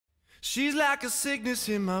She's like a sickness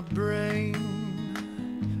in my brain,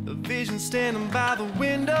 a vision standing by the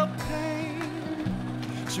window pane.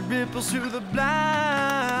 She ripples through the blinds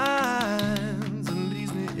and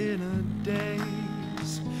leaves me in a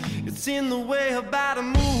daze. It's in the way her body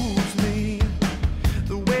moves me,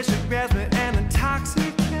 the way she grabs me and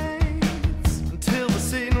intoxicates, until the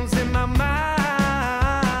signals in my mind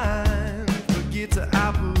forget to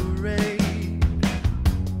operate.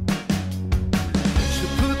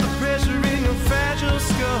 Fragile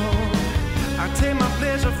skull. I take my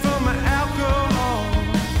pleasure from my alcohol.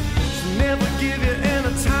 She'll never give you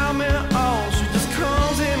any time at all. She just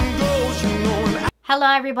comes and goes, you know. Hello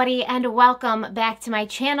everybody and welcome back to my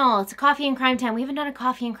channel. It's a Coffee and Crime Time. We haven't done a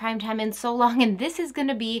Coffee and Crime Time in so long, and this is going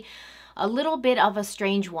to be a little bit of a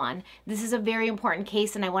strange one. This is a very important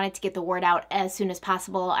case and I wanted to get the word out as soon as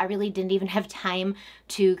possible. I really didn't even have time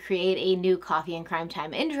to create a new Coffee and Crime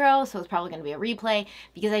Time intro, so it's probably going to be a replay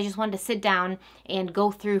because I just wanted to sit down and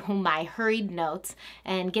go through my hurried notes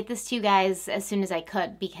and get this to you guys as soon as I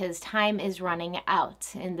could because time is running out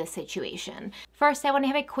in this situation. First, I want to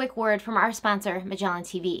have a quick word from our sponsor, Magellan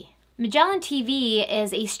TV. Magellan TV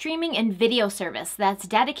is a streaming and video service that's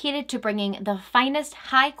dedicated to bringing the finest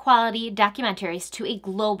high-quality documentaries to a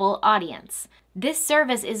global audience. This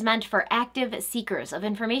service is meant for active seekers of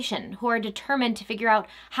information who are determined to figure out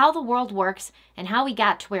how the world works and how we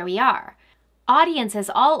got to where we are. Audiences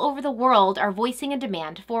all over the world are voicing a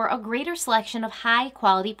demand for a greater selection of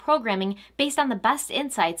high-quality programming based on the best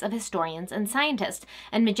insights of historians and scientists,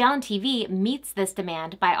 and Magellan TV meets this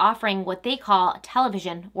demand by offering what they call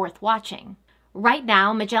television worth watching. Right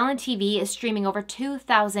now, Magellan TV is streaming over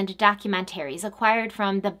 2,000 documentaries acquired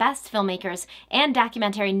from the best filmmakers and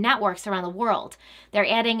documentary networks around the world. They're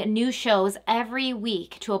adding new shows every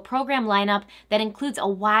week to a program lineup that includes a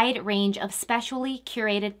wide range of specially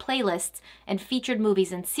curated playlists and featured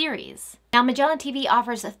movies and series. Now, Magellan TV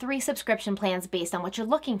offers 3 subscription plans based on what you're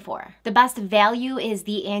looking for. The best value is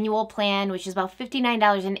the annual plan, which is about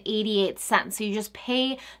 $59.88. So you just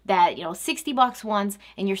pay that, $60 once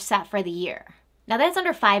and you're set for the year. Now that's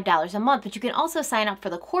under $5 a month, but you can also sign up for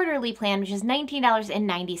the quarterly plan, which is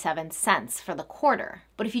 $19.97 for the quarter.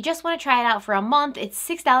 But if you just want to try it out for a month, it's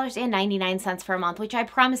 $6.99 for a month, which I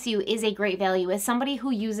promise you is a great value. As somebody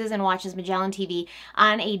who uses and watches Magellan TV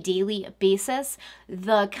on a daily basis,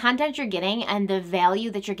 the content you're getting and the value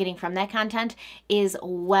that you're getting from that content is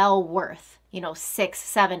well worth 6,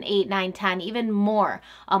 7, 8, 9, 10, even more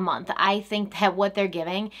a month. I think that what they're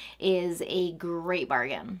giving is a great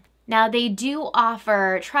bargain. Now, they do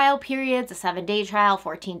offer trial periods, a 7-day trial,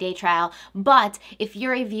 14-day trial, but if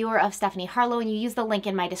you're a viewer of Stephanie Harlowe and you use the link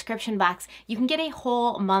in my description box, you can get a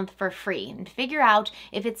whole month for free and figure out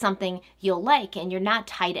if it's something you'll like, and you're not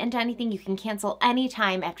tied into anything. You can cancel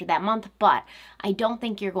anytime after that month, but I don't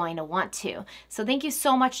think you're going to want to. So thank you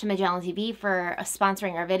so much to Magellan TV for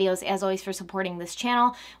sponsoring our videos, as always for supporting this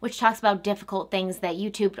channel, which talks about difficult things that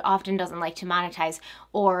YouTube often doesn't like to monetize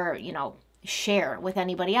or, share with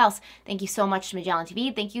anybody else. Thank you so much to Magellan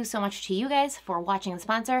TV. Thank you so much to you guys for watching and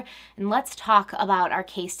sponsor. And let's talk about our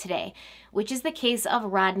case today, which is the case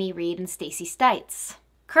of Rodney Reed and Stacey Stites.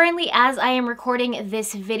 Currently, as I am recording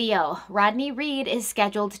this video, Rodney Reed is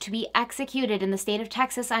scheduled to be executed in the state of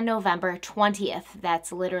Texas on November 20th.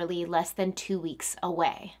 That's literally less than 2 weeks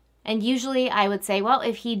away. And usually I would say, well,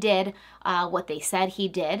 if he did what they said he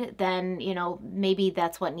did, then, maybe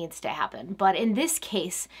that's what needs to happen. But in this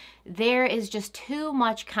case, there is just too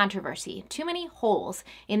much controversy, too many holes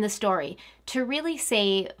in the story to really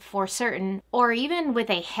say for certain, or even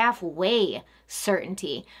with a halfway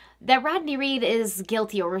certainty, that Rodney Reed is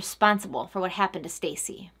guilty or responsible for what happened to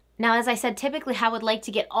Stacey. Now, as I said, typically I would like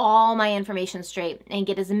to get all my information straight and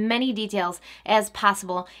get as many details as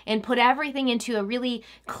possible and put everything into a really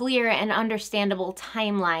clear and understandable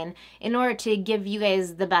timeline in order to give you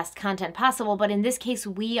guys the best content possible. But in this case,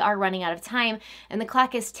 we are running out of time and the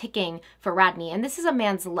clock is ticking for Rodney. And this is a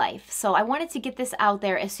man's life. So I wanted to get this out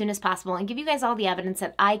there as soon as possible and give you guys all the evidence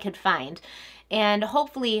that I could find. And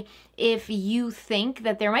hopefully, if you think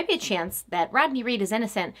that there might be a chance that Rodney Reed is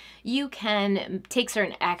innocent, you can take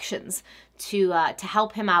certain actions to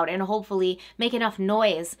help him out and hopefully make enough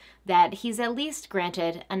noise that he's at least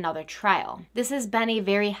granted another trial. This has been a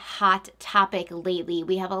very hot topic lately.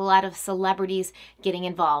 We have a lot of celebrities getting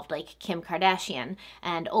involved, like Kim Kardashian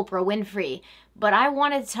and Oprah Winfrey. But I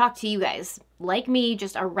wanted to talk to you guys, like me,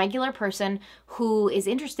 just a regular person who is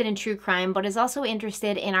interested in true crime, but is also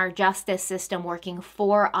interested in our justice system working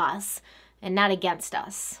for us and not against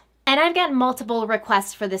us. And I've gotten multiple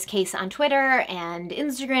requests for this case on Twitter and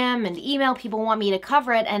Instagram and email. People want me to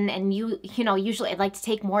cover it, and you know, usually I'd like to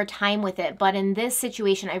take more time with it, but in this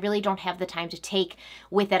situation, I really don't have the time to take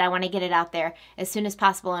with it. I want to get it out there as soon as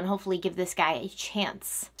possible and hopefully give this guy a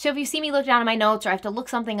chance. So if you see me look down at my notes or I have to look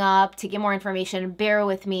something up to get more information, bear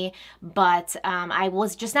with me, but I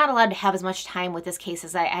was just not allowed to have as much time with this case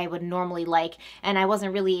as I would normally like, and I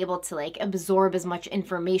wasn't really able to like absorb as much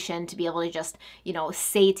information to be able to just, you know,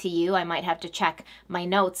 say to you. I might have to check my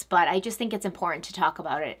notes, but I just think it's important to talk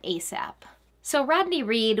about it ASAP. So Rodney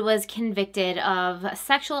Reed was convicted of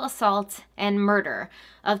sexual assault and murder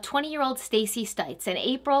of 20-year-old Stacy Stites in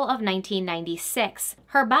April of 1996.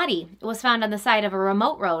 Her body was found on the side of a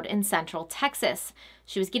remote road in central Texas.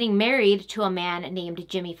 She was getting married to a man named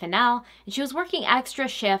Jimmy Fennell, and she was working extra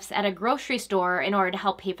shifts at a grocery store in order to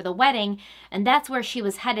help pay for the wedding, and that's where she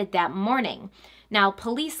was headed that morning. Now,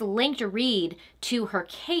 police linked Reed to her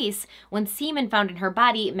case when semen found in her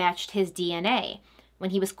body matched his DNA. When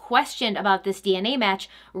he was questioned about this DNA match,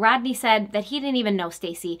 Rodney said that he didn't even know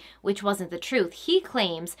Stacy, which wasn't the truth. He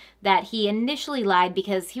claims that he initially lied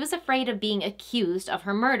because he was afraid of being accused of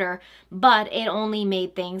her murder, but it only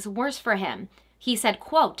made things worse for him. He said,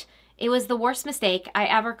 quote, "It was the worst mistake I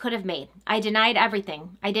ever could have made. I denied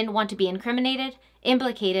everything. I didn't want to be incriminated,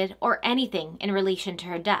 implicated, or anything in relation to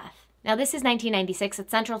her death." Now, this is 1996 at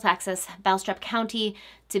Central Texas, Bastrop County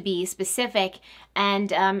to be specific,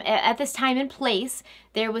 and at this time and place,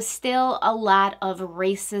 there was still a lot of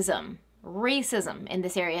racism in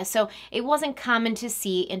this area, so it wasn't common to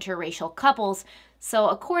see interracial couples. So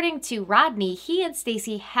according to Rodney, he and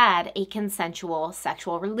Stacy had a consensual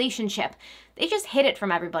sexual relationship. They just hid it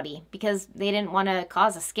from everybody because they didn't want to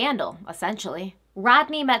cause a scandal, essentially.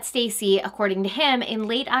 Rodney met Stacy, according to him, in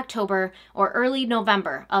late October or early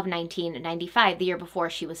November of 1995, the year before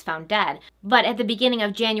she was found dead. But at the beginning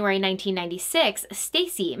of January 1996,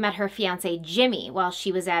 Stacy met her fiancé Jimmy while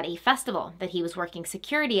she was at a festival that he was working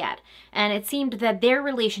security at. And it seemed that their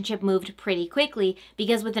relationship moved pretty quickly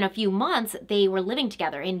because within a few months, they were living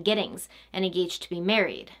together in Giddings and engaged to be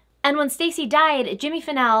married. And when Stacy died, Jimmy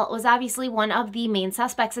Fennell was obviously one of the main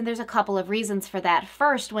suspects, and there's a couple of reasons for that.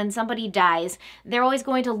 First, when somebody dies, they're always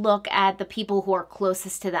going to look at the people who are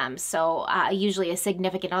closest to them, so usually a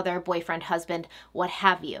significant other, boyfriend, husband, what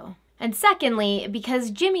have you. And secondly,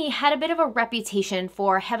 because Jimmy had a bit of a reputation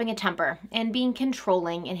for having a temper and being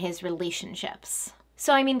controlling in his relationships.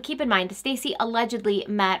 So, I mean, keep in mind, Stacy allegedly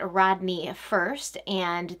met Rodney first,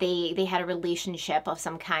 and they had a relationship of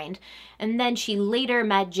some kind. And then she later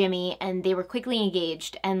met Jimmy, and they were quickly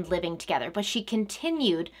engaged and living together. But she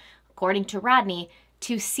continued, according to Rodney,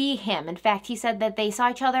 to see him. In fact, he said that they saw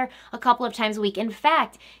each other a couple of times a week. In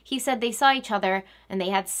fact, he said they saw each other and they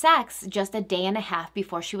had sex just a day and a half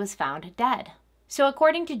before she was found dead. So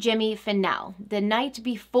according to Jimmy Fennell, the night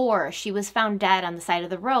before she was found dead on the side of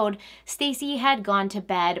the road, Stacy had gone to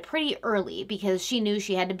bed pretty early because she knew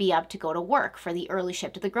she had to be up to go to work for the early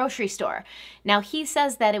shift at the grocery store. Now he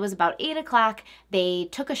says that it was about 8 o'clock, they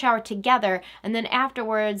took a shower together, and then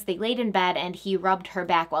afterwards they laid in bed and he rubbed her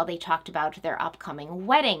back while they talked about their upcoming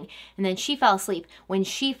wedding. And then she fell asleep. When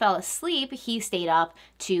she fell asleep, he stayed up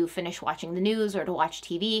to finish watching the news or to watch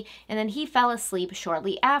TV, and then he fell asleep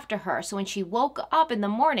shortly after her. So when she woke up in the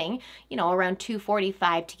morning, you know, around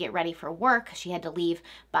 2:45 to get ready for work, she had to leave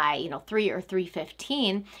by, 3 or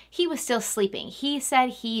 3:15, he was still sleeping. He said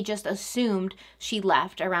he just assumed she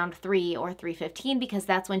left around 3 or 3:15 because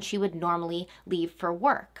that's when she would normally leave for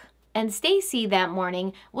work. And Stacy that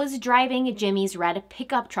morning was driving Jimmy's red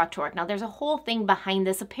pickup truck to work. Now there's a whole thing behind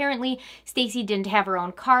this. Apparently Stacy didn't have her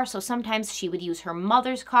own car, so sometimes she would use her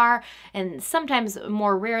mother's car, and sometimes,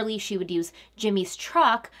 more rarely, she would use Jimmy's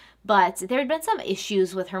truck. But there had been some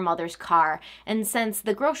issues with her mother's car, and since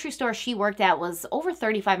the grocery store she worked at was over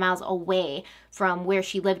 35 miles away from where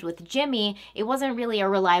she lived with Jimmy, it wasn't really a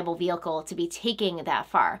reliable vehicle to be taking that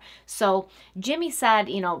far. So Jimmy said,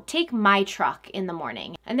 take my truck in the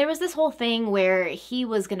morning. And there was this whole thing where he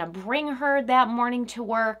was gonna bring her that morning to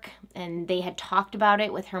work, and they had talked about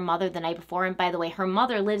it with her mother the night before. And by the way, her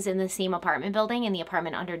mother lives in the same apartment building, in the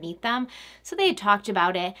apartment underneath them. So they had talked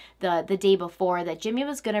about it the day before, that Jimmy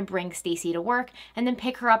was gonna bring Stacy to work and then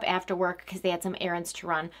pick her up after work because they had some errands to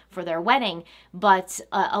run for their wedding. But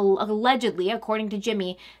allegedly, according to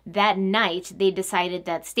Jimmy, that night they decided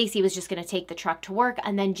that Stacy was just going to take the truck to work,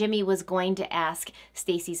 and then Jimmy was going to ask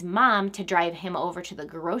Stacy's mom to drive him over to the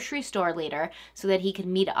grocery store later so that he could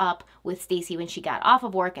meet up with Stacy when she got off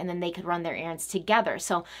of work, and then they could run their errands together.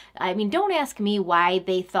 So, I mean, don't ask me why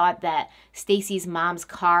they thought that Stacy's mom's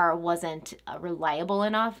car wasn't reliable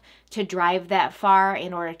enough to drive that far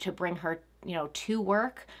in order to bring her, to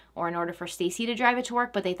work or in order for Stacy to drive it to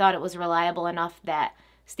work, but they thought it was reliable enough that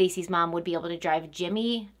Stacy's mom would be able to drive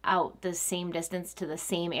Jimmy out the same distance to the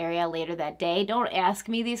same area later that day. Don't ask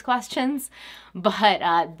me these questions, but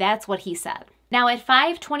that's what he said. Now at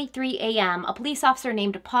 5:23 a.m., a police officer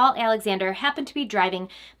named Paul Alexander happened to be driving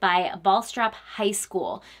by Bastrop High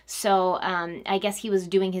School. So I guess he was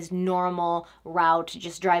doing his normal route,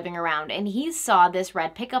 just driving around, and he saw this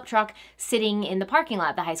red pickup truck sitting in the parking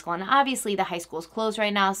lot at the high school. And obviously the high school is closed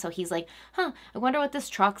right now, so he's like, I wonder what this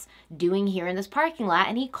truck's doing here in this parking lot,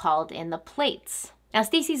 and he called in the plates. Now,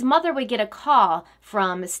 Stacy's mother would get a call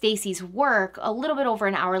from Stacy's work a little bit over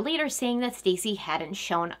an hour later saying that Stacy hadn't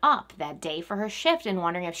shown up that day for her shift and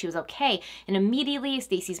wondering if she was okay. And immediately,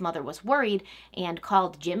 Stacy's mother was worried and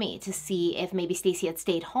called Jimmy to see if maybe Stacy had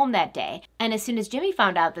stayed home that day. And as soon as Jimmy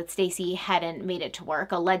found out that Stacy hadn't made it to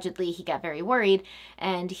work, allegedly, he got very worried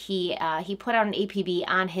and he put out an APB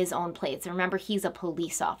on his own plates. And remember, he's a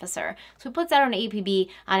police officer. So he puts out an APB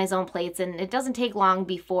on his own plates, and it doesn't take long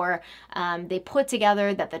before they put together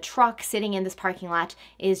that the truck sitting in this parking lot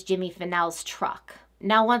is Jimmy Fennell's truck.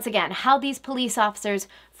 Now, once again, how these police officers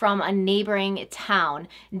from a neighboring town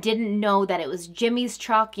didn't know that it was Jimmy's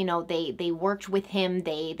truck. You know, they worked with him,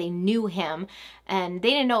 they knew him, and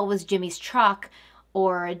they didn't know it was Jimmy's truck,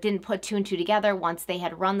 or didn't put two and two together once they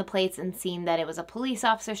had run the plates and seen that it was a police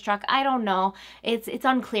officer's truck. I don't know. It's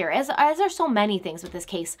unclear, as are so many things with this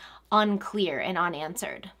case, unclear and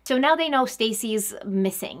unanswered. So now they know Stacy's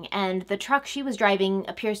missing, and the truck she was driving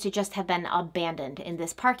appears to just have been abandoned in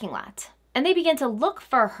this parking lot. And they begin to look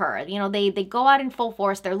for her. You know, they go out in full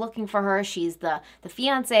force. They're looking for her. She's the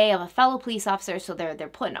fiance of a fellow police officer, so they're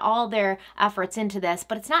putting all their efforts into this.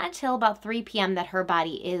 But it's not until about 3 p.m. that her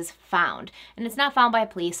body is found. And it's not found by a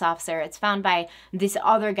police officer. It's found by this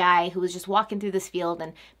other guy who was just walking through this field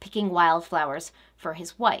and picking wildflowers for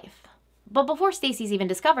his wife. But before Stacy's even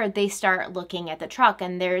discovered, they start looking at the truck,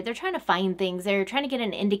 and they're trying to find things. They're trying to get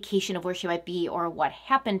an indication of where she might be or what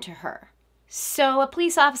happened to her. So a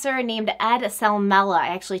police officer named Ed Salmella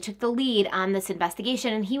actually took the lead on this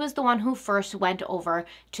investigation, and he was the one who first went over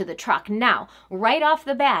to the truck. Now, right off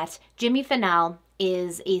the bat, Jimmy Fennell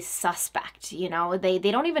is a suspect. You know, they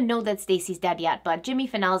don't even know that Stacy's dead yet, but Jimmy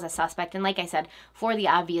Fennell is a suspect, and like I said, for the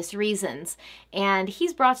obvious reasons. And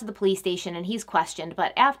he's brought to the police station and he's questioned,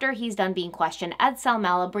 but after he's done being questioned, Ed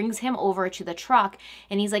Salmella brings him over to the truck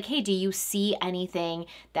and he's like, hey, do you see anything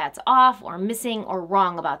that's off or missing or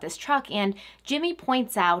wrong about this truck? And Jimmy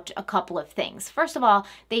points out a couple of things. First of all,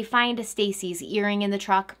 they find Stacy's earring in the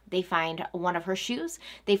truck. They find one of her shoes.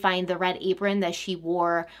 They find the red apron that she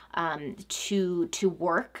wore to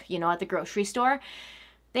work, you know, at the grocery store.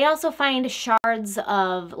 They also find shards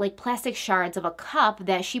of, like plastic shards of a cup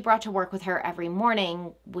that she brought to work with her every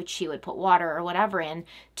morning, which she would put water or whatever in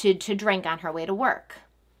to drink on her way to work.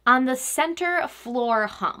 On the center floor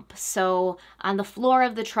hump, so on the floor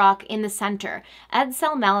of the truck in the center, Ed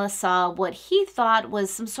Salmella saw what he thought was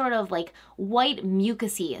some sort of like white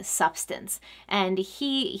mucousy substance. And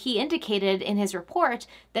he indicated in his report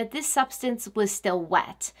that this substance was still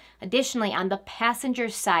wet. Additionally, on the passenger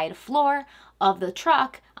side floor of the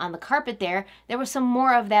truck, on the carpet there was some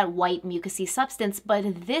more of that white mucousy substance,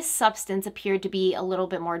 but this substance appeared to be a little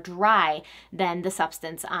bit more dry than the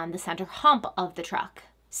substance on the center hump of the truck.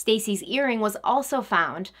 Stacy's earring was also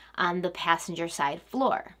found on the passenger side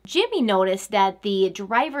floor. Jimmy noticed that the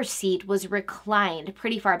driver's seat was reclined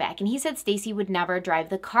pretty far back, and he said Stacy would never drive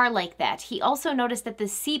the car like that. He also noticed that the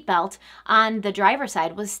seat belt on the driver's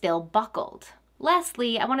side was still buckled.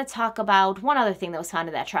 Lastly, I want to talk about one other thing that was found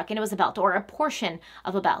in that truck, and it was a belt, or a portion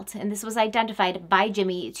of a belt, and this was identified by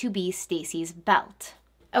Jimmy to be Stacy's belt.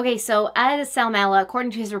 Okay, so Ed Salmella,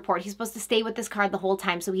 according to his report, he's supposed to stay with this car the whole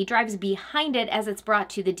time, so he drives behind it as it's brought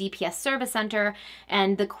to the DPS service center,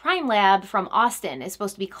 and the crime lab from Austin is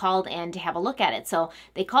supposed to be called in to have a look at it. So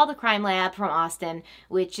they call the crime lab from Austin,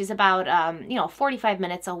 which is about 45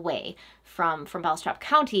 minutes away from Bastrop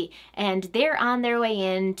County, and they're on their way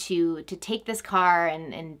in to take this car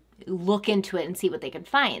and look into it and see what they can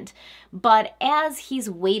find. But as he's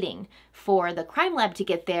waiting for the crime lab to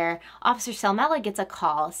get there, Officer Salmella gets a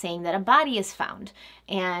call saying that a body is found.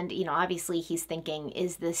 And, you know, obviously he's thinking,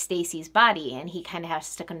 is this Stacy's body? And he kind of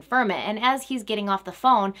has to confirm it. And as he's getting off the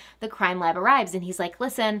phone, the crime lab arrives and he's like,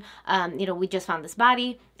 listen, we just found this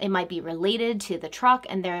body. It might be related to the truck.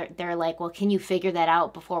 And they're like, well, can you figure that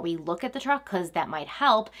out before we look at the truck? Because that might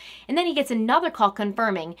help. And then he gets another call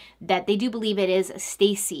confirming that they do believe it is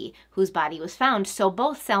Stacy whose body was found. So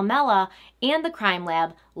both Salmella and the crime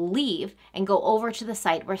lab leave and go over to the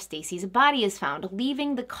site where Stacy's body is found,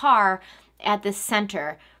 leaving the car at the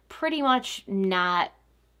center pretty much not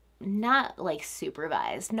not like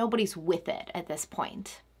supervised. Nobody's with it at this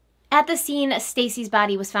point. At the scene, Stacy's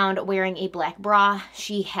body was found wearing a black bra.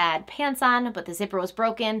 She had pants on, but the zipper was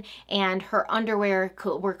broken, and her underwear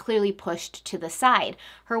were clearly pushed to the side.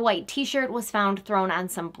 Her white t-shirt was found thrown on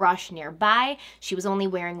some brush nearby. She was only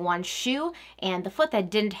wearing one shoe, and the foot that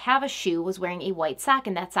didn't have a shoe was wearing a white sock,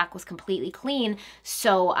 and that sock was completely clean.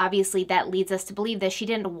 So obviously that leads us to believe that she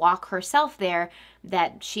didn't walk herself there,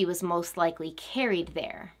 that she was most likely carried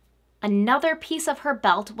there. Another piece of her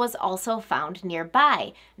belt was also found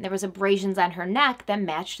nearby. And there was abrasions on her neck that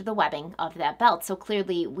matched the webbing of that belt. So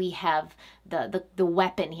clearly we have the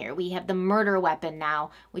weapon here. We have the murder weapon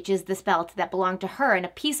now, which is this belt that belonged to her. And a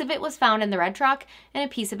piece of it was found in the red truck, and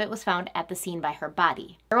a piece of it was found at the scene by her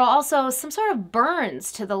body. There were also some sort of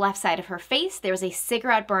burns to the left side of her face. There was a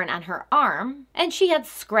cigarette burn on her arm, and she had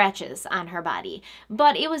scratches on her body.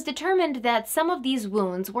 But it was determined that some of these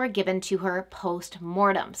wounds were given to her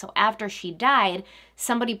post-mortem. So after she died,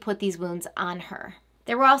 somebody put these wounds on her.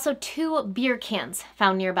 There were also 2 beer cans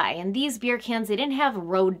found nearby, and these beer cans, they didn't have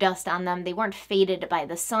road dust on them. They weren't faded by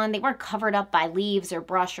the sun. They weren't covered up by leaves or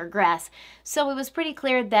brush or grass. So it was pretty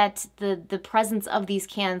clear that the presence of these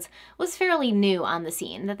cans was fairly new on the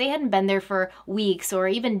scene, that they hadn't been there for weeks or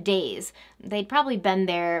even days. They'd probably been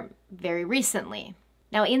there very recently.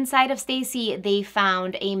 Now, inside of Stacy, they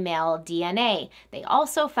found a male DNA. They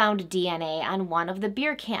also found DNA on one of the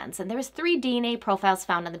beer cans, and there was 3 DNA profiles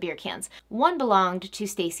found on the beer cans. One belonged to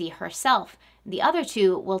Stacy herself. The other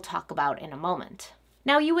 2 we'll talk about in a moment.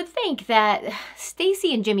 Now, you would think that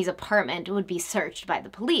Stacy and Jimmy's apartment would be searched by the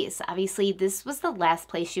police. Obviously, this was the last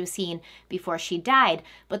place she was seen before she died,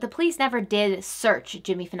 but the police never did search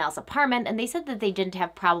Jimmy Finnell's apartment, and they said that they didn't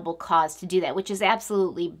have probable cause to do that, which is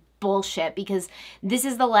absolutely bullshit, because this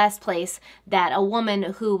is the last place that a woman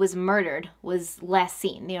who was murdered was last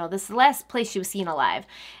seen. You know, this is the last place she was seen alive.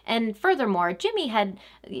 And furthermore, Jimmy had,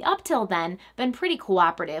 up till then, been pretty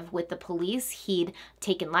cooperative with the police. He'd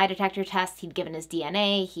taken lie detector tests, he'd given his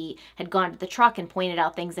DNA, he had gone to the truck and pointed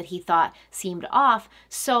out things that he thought seemed off.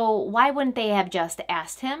 So why wouldn't they have just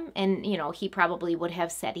asked him? And, you know, he probably would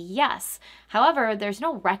have said yes. However, there's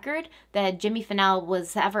no record that Jimmy Finnell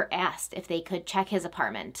was ever asked if they could check his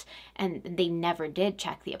apartment, and they never did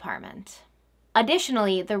check the apartment.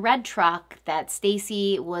 Additionally, the red truck that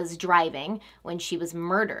Stacy was driving when she was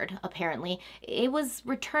murdered, apparently, it was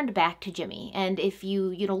returned back to Jimmy. And if you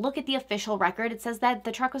look at the official record, it says that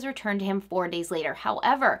the truck was returned to him 4 days later.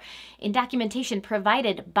 However, in documentation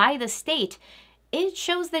provided by the state, it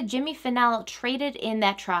shows that Jimmy Finnell traded in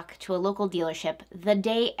that truck to a local dealership the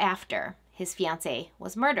day after his fiancée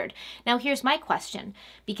was murdered. Now, here's my question,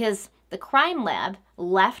 because the crime lab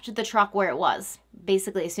left the truck where it was,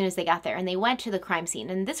 basically as soon as they got there, and they went to the crime scene.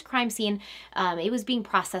 And this crime scene, it was being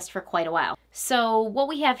processed for quite a while. So what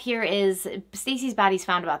we have here is Stacy's body's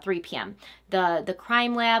found about 3 p.m. The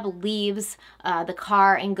crime lab leaves the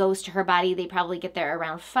car and goes to her body. They probably get there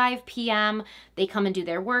around 5 p.m. They come and do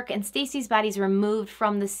their work, and Stacy's body's removed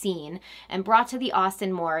from the scene and brought to the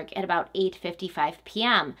Austin morgue at about 8:55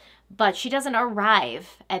 p.m. But she doesn't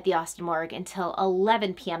arrive at the Austin morgue until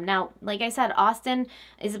 11 p.m. Now, like I said, Austin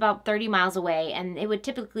is about 30 miles away, and it would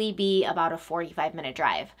typically be about a 45-minute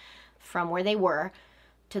drive from where they were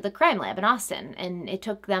to the crime lab in Austin, and it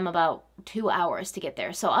took them about 2 hours to get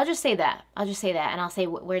there. So I'll just say that. And I'll say,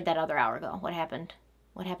 where'd that other hour go? What happened?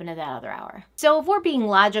 What happened to that other hour? So if we're being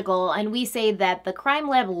logical and we say that the crime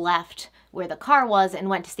lab left where the car was and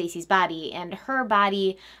went to Stacy's body, and her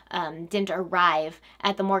body didn't arrive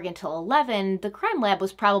at the morgue until 11, the crime lab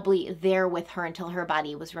was probably there with her until her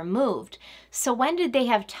body was removed. So when did they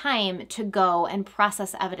have time to go and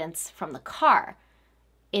process evidence from the car?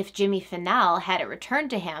 If Jimmy Finnell had it returned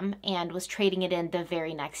to him and was trading it in the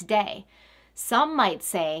very next day. Some might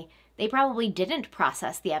say they probably didn't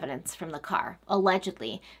process the evidence from the car,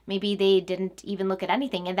 allegedly. Maybe they didn't even look at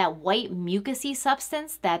anything. And that white mucousy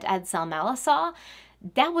substance that Ed Salmela saw,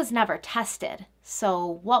 that was never tested.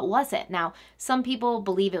 So what was it? Now, some people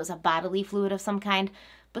believe it was a bodily fluid of some kind,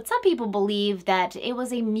 but some people believe that it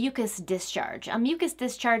was a mucus discharge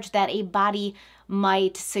that a body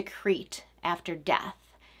might secrete after death.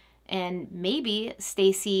 And maybe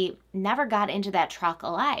Stacy never got into that truck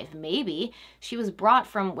alive. Maybe she was brought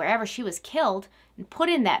from wherever she was killed and put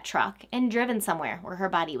in that truck and driven somewhere where her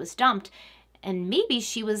body was dumped. And maybe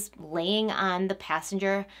she was laying on the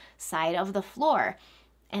passenger side of the floor.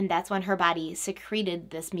 And that's when her body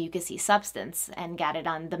secreted this mucousy substance and got it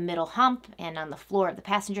on the middle hump and on the floor of the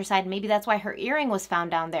passenger side. Maybe that's why her earring was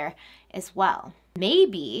found down there as well.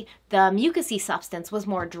 Maybe the mucousy substance was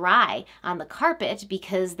more dry on the carpet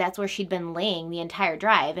because that's where she'd been laying the entire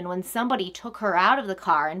drive. And when somebody took her out of the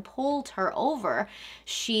car and pulled her over,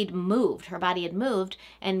 she'd moved. Her body had moved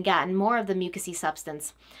and gotten more of the mucousy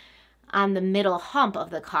substance on the middle hump of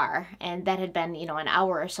the car. And that had been, an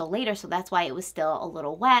hour or so later. So that's why it was still a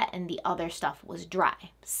little wet and the other stuff was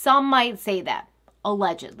dry. Some might say that,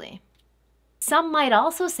 allegedly. Some might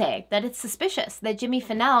also say that it's suspicious that Jimmy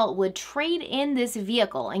Finnell would trade in this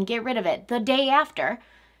vehicle and get rid of it the day after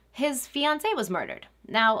his fiancée was murdered.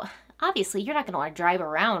 Now, obviously, you're not going to want to drive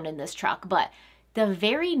around in this truck, but the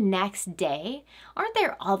very next day, aren't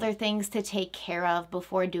there other things to take care of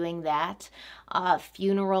before doing that?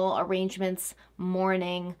 Funeral arrangements,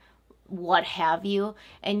 mourning, what have you.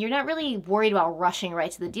 And you're not really worried about rushing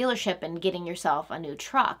right to the dealership and getting yourself a new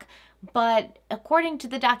truck. But according to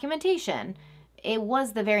the documentation, it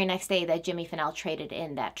was the very next day that Jimmy Finnell traded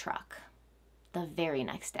in that truck. The very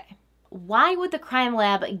next day. Why would the crime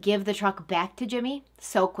lab give the truck back to Jimmy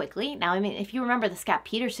so quickly? Now, if you remember the Scott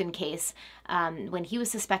Peterson case, when he was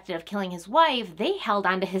suspected of killing his wife, they held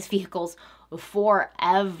onto his vehicles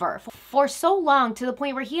forever. For so long, to the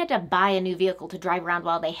point where he had to buy a new vehicle to drive around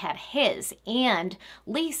while they had his and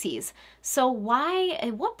Lacey's. So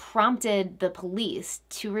what prompted the police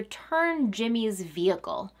to return Jimmy's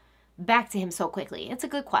vehicle back to him so quickly? It's a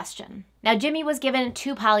good question. Now, Jimmy was given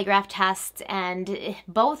 2 polygraph tests, and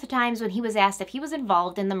both times when he was asked if he was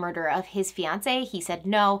involved in the murder of his fiancée, he said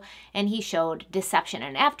no, and he showed deception.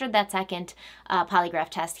 And after that second polygraph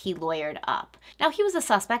test, he lawyered up. Now, he was a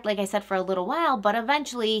suspect, like I said, for a little while, but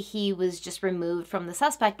eventually he was just removed from the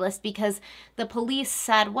suspect list because the police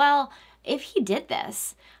said, well, if he did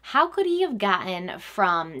this, how could he have gotten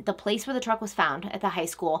from the place where the truck was found at the high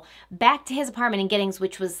school back to his apartment in Giddings,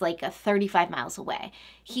 which was like 35 miles away?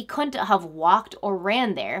 He couldn't have walked or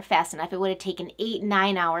ran there fast enough. It would have taken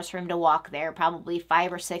 8-9 hours for him to walk there, probably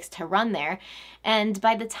 5 or 6 to run there. And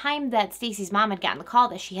by the time that Stacy's mom had gotten the call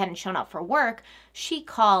that she hadn't shown up for work, she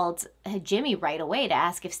called Jimmy right away to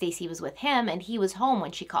ask if Stacy was with him, and he was home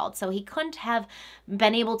when she called. So he couldn't have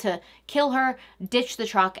been able to kill her, ditch the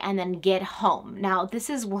truck, and then get home. Now, this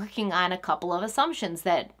is working on a couple of assumptions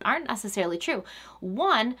that aren't necessarily true.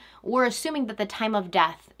 One, we're assuming that the time of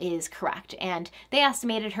death is correct, and they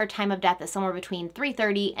estimated her time of death is somewhere between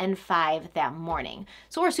 3:30 and 5 that morning.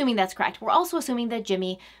 So we're assuming that's correct. We're also assuming that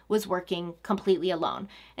Jimmy was working completely alone.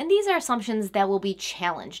 And these are assumptions that will be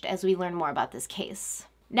challenged as we learn more about this case.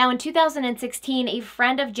 Now, in 2016, a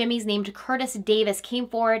friend of Jimmy's named Curtis Davis came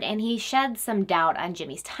forward and he shed some doubt on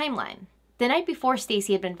Jimmy's timeline. The night before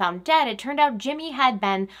Stacy had been found dead, it turned out Jimmy had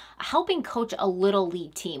been helping coach a little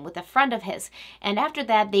league team with a friend of his. And after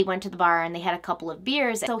that, they went to the bar and they had a couple of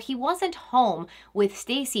beers. So he wasn't home with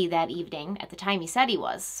Stacy that evening at the time he said he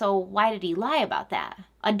was. So why did he lie about that?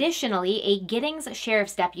 Additionally, a Giddings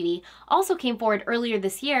sheriff's deputy also came forward earlier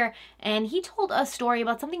this year, and he told a story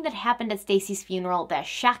about something that happened at Stacy's funeral that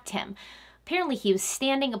shocked him. Apparently, he was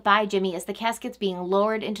standing by Jimmy as the casket's being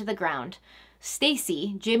lowered into the ground.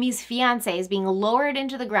 Stacy, Jimmy's fiancée, is being lowered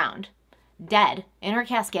into the ground, dead, in her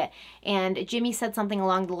casket, and Jimmy said something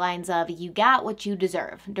along the lines of, "You got what you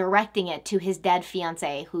deserve," directing it to his dead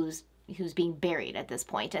fiancée who's being buried at this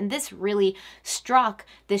point. And this really struck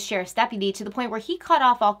this sheriff's deputy to the point where he cut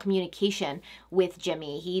off all communication with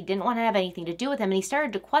Jimmy. He didn't want to have anything to do with him, and he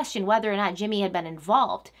started to question whether or not Jimmy had been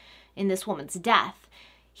involved in this woman's death.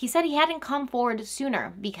 He said he hadn't come forward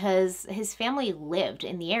sooner because his family lived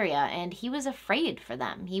in the area and he was afraid for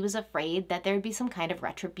them. He was afraid that there would be some kind of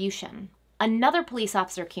retribution. Another police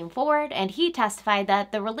officer came forward and he testified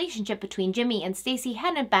that the relationship between Jimmy and Stacy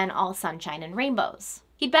hadn't been all sunshine and rainbows.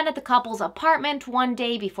 He'd been at the couple's apartment one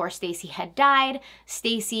day before Stacy had died.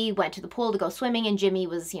 Stacy went to the pool to go swimming and Jimmy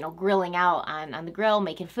was, grilling out on the grill,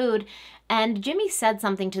 making food. And Jimmy said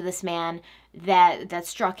something to this man that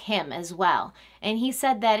struck him as well. And he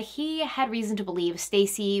said that he had reason to believe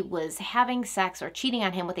Stacy was having sex or cheating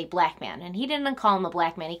on him with a black man. And he didn't call him a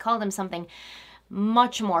black man. He called him something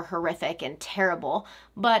much more horrific and terrible,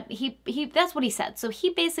 but that's what he said. So he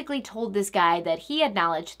basically told this guy that he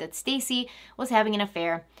acknowledged that Stacy was having an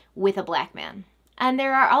affair with a black man. And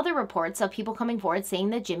there are other reports of people coming forward saying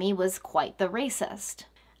that Jimmy was quite the racist.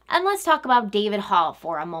 And let's talk about David Hall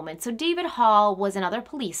for a moment. So David Hall was another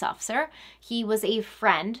police officer. He was a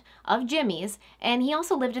friend of Jimmy's, and he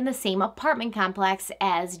also lived in the same apartment complex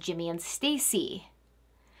as Jimmy and Stacy.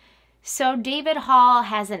 So David Hall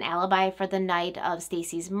has an alibi for the night of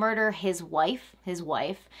Stacy's murder. His wife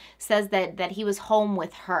says that he was home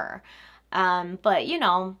with her. But,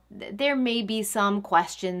 there may be some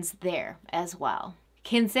questions there as well.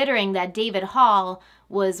 Considering that David Hall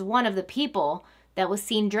was one of the people that was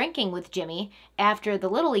seen drinking with Jimmy after the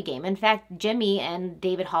Little League game. In fact, Jimmy and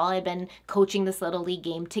David Hall had been coaching this Little League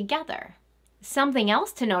game together. Something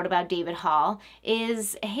else to note about David Hall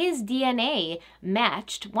is his DNA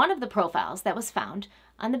matched one of the profiles that was found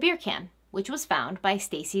on the beer can, which was found by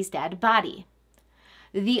Stacy's dead body.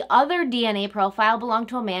 The other DNA profile belonged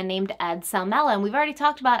to a man named Ed Salmela, and we've already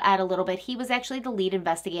talked about Ed a little bit. He was actually the lead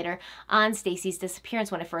investigator on Stacy's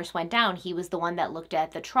disappearance when it first went down. He was the one that looked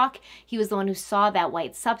at the truck. He was the one who saw that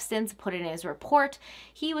white substance, put it in his report.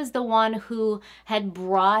 He was the one who had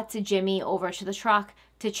brought Jimmy over to the truck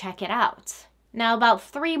to check it out. Now, about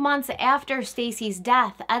 3 months after Stacy's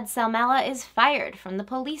death, Ed Salmela is fired from the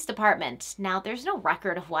police department. Now, there's no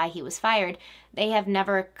record of why he was fired. They have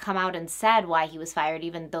never come out and said why he was fired,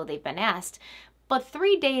 even though they've been asked. But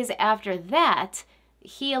 3 days after that,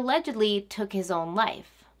 he allegedly took his own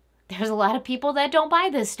life. There's a lot of people that don't buy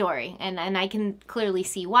this story, and I can clearly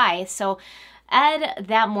see why. So Ed,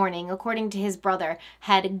 that morning, according to his brother,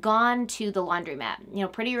 had gone to the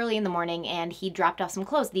laundromat, pretty early in the morning, and he dropped off some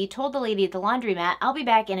clothes. He told the lady at the laundromat, I'll be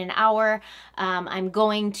back in an hour. I'm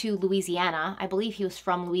going to Louisiana. I believe he was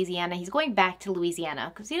from Louisiana. He's going back to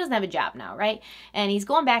Louisiana because he doesn't have a job now, right? And he's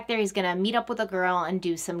going back there. He's going to meet up with a girl and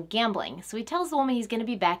do some gambling. So he tells the woman he's going to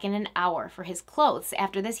be back in an hour for his clothes.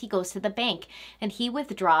 After this, he goes to the bank and he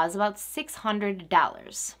withdraws about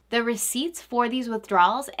 $600. The receipts for these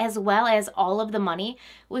withdrawals, as well as all of the money,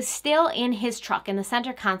 was still in his truck, in the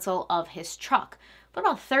center console of his truck. But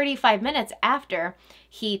about 35 minutes after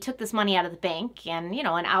he took this money out of the bank, and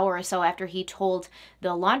an hour or so after he told the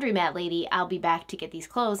laundromat lady, I'll be back to get these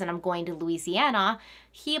clothes and I'm going to Louisiana,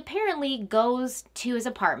 he apparently goes to his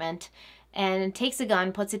apartment and takes a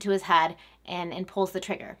gun, puts it to his head, and pulls the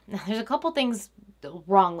trigger. Now, there's a couple things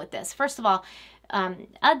wrong with this. First of all,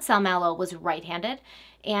 Ed Salmela was right-handed,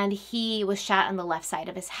 and he was shot on the left side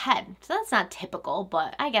of his head. So that's not typical,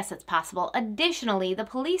 but I guess it's possible. Additionally, the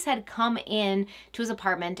police had come in to his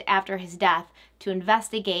apartment after his death to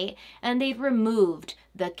investigate, and they'd removed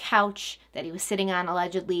the couch that he was sitting on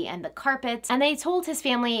allegedly and the carpet. And they told his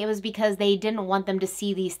family it was because they didn't want them to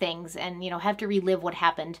see these things and, have to relive what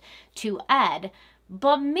happened to Ed.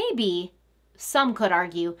 But maybe some could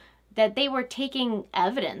argue that they were taking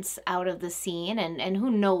evidence out of the scene, and who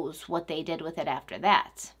knows what they did with it after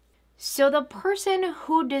that. So the person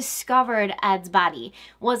who discovered Ed's body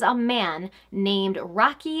was a man named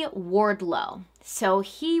Rocky Wardlow. So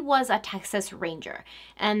he was a Texas Ranger,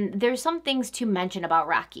 and there's some things to mention about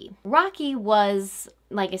Rocky. Rocky was,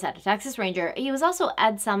 like I said, a Texas Ranger. He was also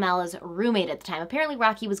Ed Salmela's roommate at the time. Apparently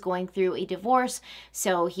Rocky was going through a divorce,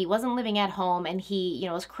 so he wasn't living at home, and he,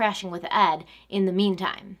 was crashing with Ed in the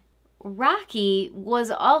meantime. Rocky was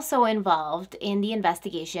also involved in the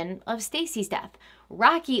investigation of Stacy's death.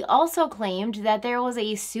 Rocky also claimed that there was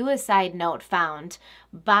a suicide note found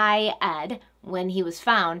by Ed when he was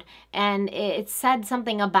found, and it said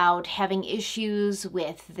something about having issues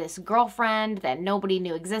with this girlfriend that nobody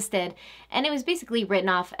knew existed, and it was basically written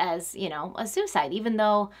off as, a suicide, even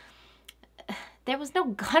though there was no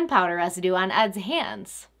gunpowder residue on Ed's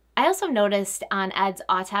hands. I also noticed on Ed's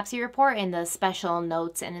autopsy report in the special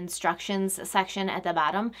notes and instructions section at the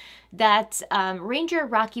bottom that Ranger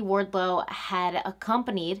Rocky Wardlow had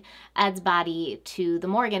accompanied Ed's body to the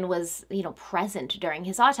morgue and was, present during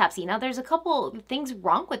his autopsy. Now, there's a couple things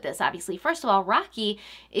wrong with this, obviously. First of all, Rocky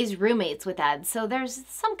is roommates with Ed, so there's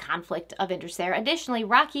some conflict of interest there. Additionally,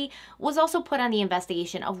 Rocky was also put on the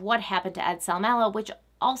investigation of what happened to Ed Salmela, which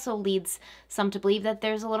also leads some to believe that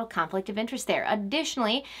there's a little conflict of interest there.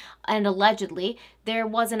 Additionally, and allegedly, there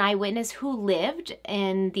was an eyewitness who lived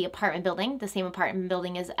in the apartment building, the same apartment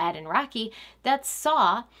building as Ed and Rocky, that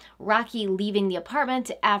saw Rocky leaving the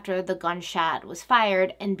apartment after the gunshot was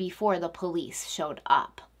fired and before the police showed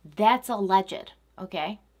up. That's alleged,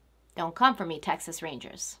 okay? Don't come for me, Texas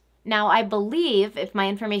Rangers. Now, I believe, if my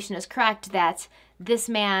information is correct, that this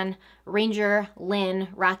man, Ranger Lynn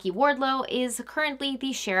Rocky Wardlow, is currently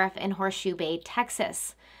the sheriff in Horseshoe Bay,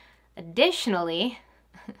 Texas. Additionally,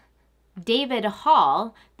 David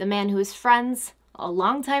Hall, the man who is a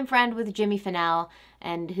longtime friend with Jimmy Fennell,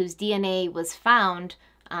 and whose DNA was found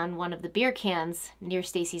on one of the beer cans near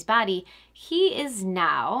Stacy's body, he is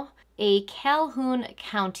now a Calhoun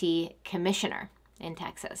County commissioner in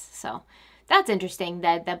Texas. So that's interesting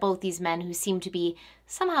that both these men who seem to be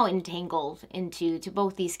somehow entangled into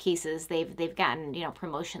both these cases, they've gotten,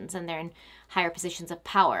 promotions and they're in higher positions of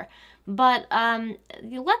power. But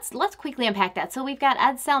let's quickly unpack that. So we've got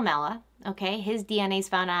Ed Salmela, okay? His DNA is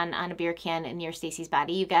found on a beer can near Stacy's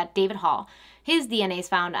body. You've got David Hall. His DNA is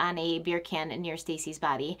found on a beer can near Stacy's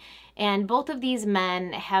body. And both of these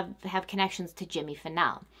men have connections to Jimmy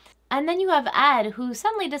Fennell. And then you have Ed, who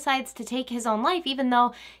suddenly decides to take his own life, even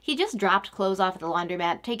though he just dropped clothes off at the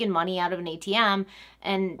laundromat, taken money out of an ATM,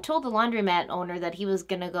 and told the laundromat owner that he was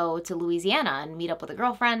going to go to Louisiana and meet up with a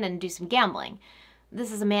girlfriend and do some gambling.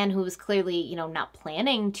 This is a man who was clearly, not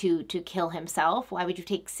planning to kill himself. Why would you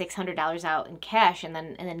take $600 out in cash and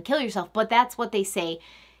then kill yourself? But that's what they say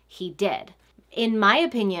he did. In my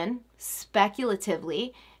opinion,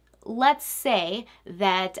 speculatively, let's say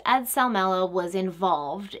that Ed Salmela was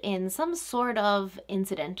involved in some sort of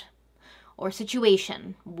incident or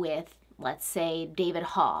situation with, let's say, David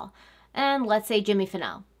Hall and let's say Jimmy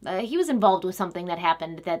Finnell. He was involved with something that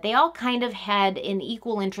happened that they all kind of had an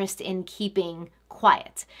equal interest in keeping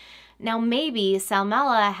quiet. Now, maybe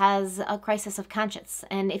Salmela has a crisis of conscience,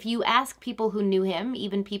 and if you ask people who knew him,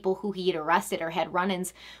 even people who he had arrested or had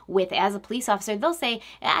run-ins with as a police officer, they'll say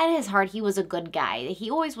at his heart he was a good guy. He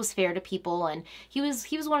always was fair to people, and he was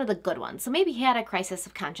one of the good ones. So maybe he had a crisis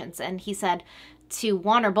of conscience, and he said to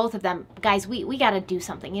one or both of them, guys, we got to do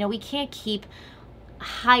something. We can't keep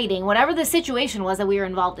hiding whatever the situation was that we were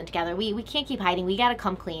involved in together. We can't keep hiding. We got to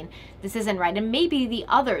come clean. This isn't right. And maybe the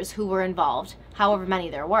others who were involved, however many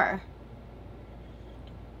there were,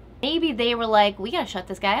 maybe they were like, we got to shut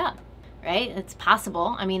this guy up, right? It's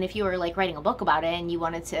possible. I mean, if you were like writing a book about it and you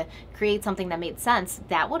wanted to create something that made sense,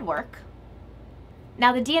 that would work.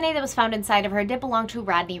 Now, the DNA that was found inside of her did belong to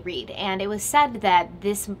Rodney Reed, and it was said that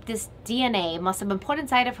this DNA must have been put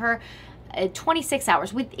inside of her 26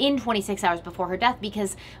 hours, within 26 hours before her death,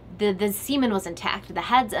 because the semen was intact. The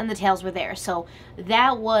heads and the tails were there. So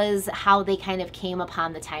that was how they kind of came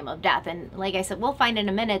upon the time of death. And like I said, we'll find in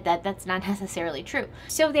a minute that that's not necessarily true.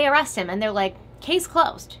 So they arrest him and they're like, case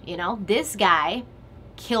closed. This guy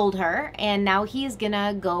killed her and now he's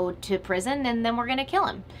gonna go to prison and then we're gonna kill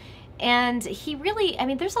him. And he really,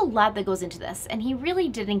 there's a lot that goes into this, and he really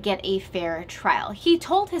didn't get a fair trial. He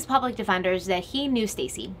told his public defenders that he knew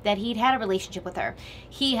Stacy, that he'd had a relationship with her.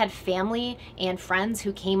 He had family and friends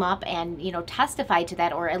who came up and, testified to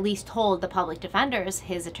that, or at least told the public defenders,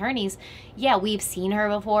 his attorneys, yeah, we've seen her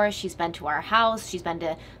before. She's been to our house. She's been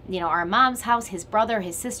to, our mom's house, his brother,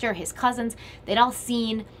 his sister, his cousins. They'd all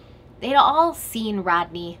seen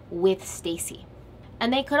Rodney with Stacy.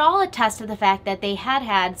 And they could all attest to the fact that they had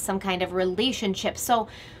had some kind of relationship. So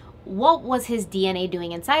what was his DNA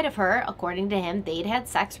doing inside of her? According to him, they'd had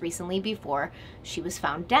sex recently before she was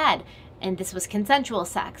found dead. And this was consensual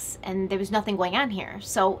sex. And there was nothing going on here.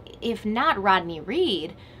 So if not Rodney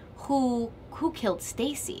Reed, who killed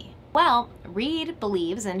Stacy? Well, Reed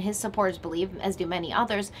believes, and his supporters believe, as do many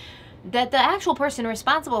others, that the actual person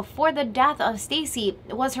responsible for the death of Stacy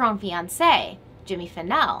was her own fiancé, Jimmy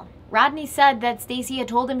Finnell. Rodney said that Stacy had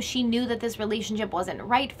told him she knew that this relationship wasn't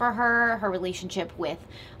right for her, her relationship with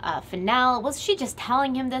Finnell. Was she just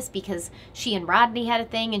telling him this because she and Rodney had a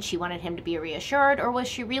thing and she wanted him to be reassured, or was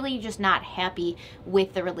she really just not happy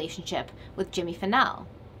with the relationship with Jimmy Finnell?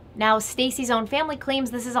 Now, Stacy's own family claims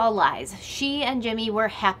this is all lies. She and Jimmy were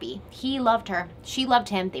happy. He loved her. She loved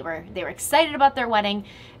him. They were excited about their wedding,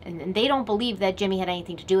 and they don't believe that Jimmy had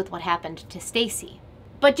anything to do with what happened to Stacy.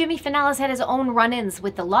 But Jimmy Finnell has had his own run-ins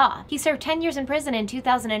with the law. He served 10 years in prison in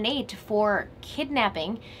 2008 for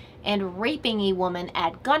kidnapping and raping a woman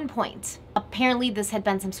at gunpoint. Apparently this had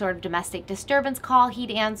been some sort of domestic disturbance call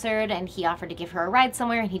he'd answered, and he offered to give her a ride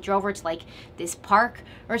somewhere, and he drove her to like this park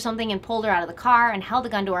or something and pulled her out of the car and held a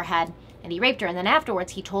gun to her head, and he raped her. And then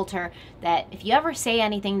afterwards he told her that if you ever say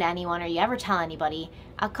anything to anyone or you ever tell anybody,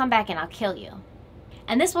 I'll come back and I'll kill you.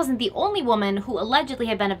 And this wasn't the only woman who allegedly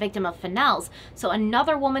had been a victim of Finnell's. So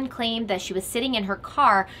another woman claimed that she was sitting in her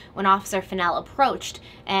car when Officer Finnell approached,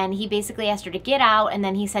 and he basically asked her to get out, and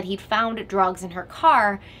then he said he'd found drugs in her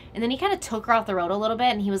car, and then he kind of took her off the road a little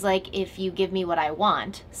bit, and he was like, if you give me what I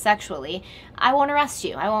want sexually, I won't arrest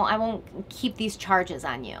you. I won't keep these charges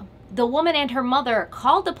on you. The woman and her mother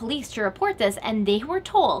called the police to report this, and they were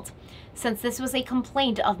told, since this was a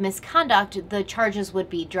complaint of misconduct, the charges would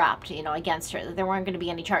be dropped, against her. There weren't going to be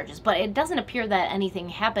any charges. But it doesn't appear that anything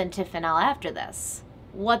happened to Finnell after this.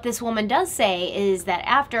 What this woman does say is that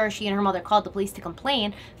after she and her mother called the police to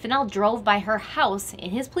complain, Finnell drove by her house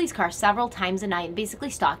in his police car several times a night and basically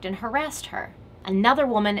stalked and harassed her. Another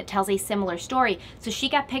woman tells a similar story. So she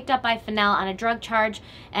got picked up by Finnell on a drug charge,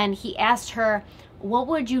 and he asked her, what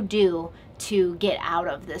would you do to get out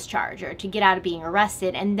of this charge, or to get out of being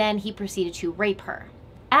arrested? And then he proceeded to rape her.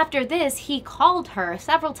 After this, he called her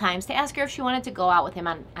several times to ask her if she wanted to go out with him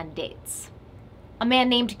on dates. A man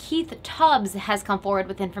named Keith Tubbs has come forward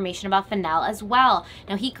with information about Finnell as well.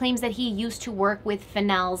 Now, he claims that he used to work with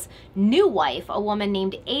Finnell's new wife, a woman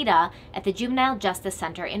named Ada, at the Juvenile Justice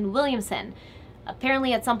Center in Williamson.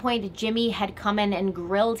 Apparently at some point Jimmy had come in and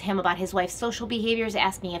grilled him about his wife's social behaviors,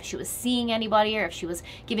 asking if she was seeing anybody or if she was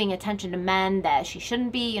giving attention to men that she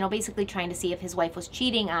shouldn't be, basically trying to see if his wife was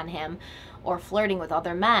cheating on him or flirting with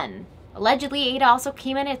other men. Allegedly, Ada also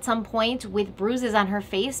came in at some point with bruises on her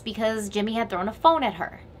face because Jimmy had thrown a phone at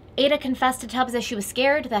her. Ada confessed to Tubbs that she was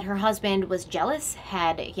scared that her husband was jealous,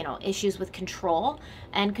 had, issues with control,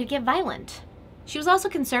 and could get violent. She was also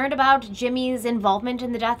concerned about Jimmy's involvement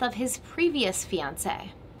in the death of his previous fiancé.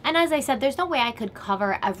 And as I said, there's no way I could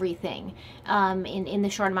cover everything in the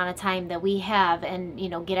short amount of time that we have and,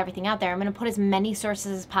 get everything out there. I'm going to put as many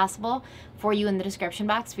sources as possible for you in the description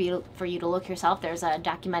box for you to look yourself. There's a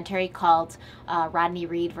documentary called Rodney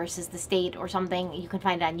Reed versus the State or something. You can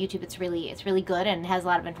find it on YouTube. It's really good and has a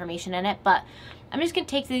lot of information in it. But I'm just going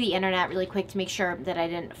to take to the internet really quick to make sure that I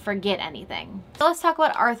didn't forget anything. So let's talk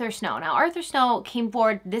about Arthur Snow. Now, Arthur Snow came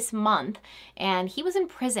forward this month, and he was in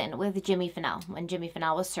prison with Jimmy Fennell. When Jimmy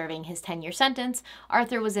Fennell was serving his 10-year sentence,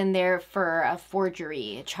 Arthur was in there for a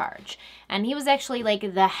forgery charge. And he was actually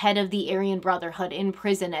like the head of the Aryan Brotherhood in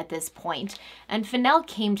prison at this point. And Fennell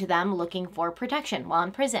came to them looking for protection while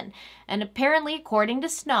in prison. And apparently, according to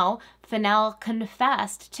Snow, Fennell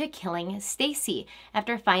confessed to killing Stacy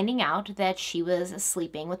after finding out that she was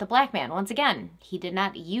sleeping with a black man. Once again, he did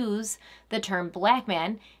not use the term black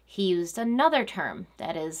man. He used another term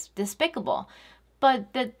that is despicable.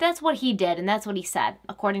 But that's what he did, and that's what he said,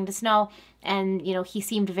 according to Snow, and, he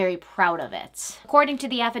seemed very proud of it. According to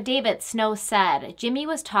the affidavit, Snow said, Jimmy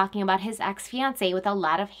was talking about his ex-fiancée with a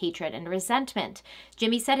lot of hatred and resentment.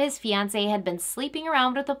 Jimmy said his fiancée had been sleeping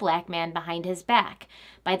around with a black man behind his back.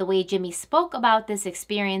 By the way Jimmy spoke about this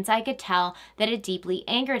experience, I could tell that it deeply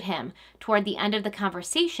angered him. Toward the end of the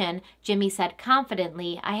conversation, Jimmy said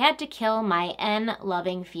confidently, I had to kill my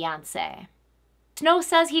N-loving fiancée. Snow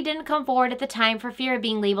says he didn't come forward at the time for fear of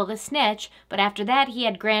being labeled a snitch, but after that he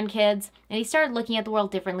had grandkids and he started looking at the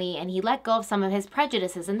world differently and he let go of some of his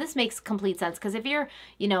prejudices. And this makes complete sense because if you're,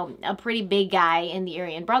 a pretty big guy in the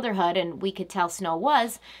Aryan Brotherhood, and we could tell Snow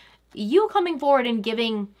was, you coming forward and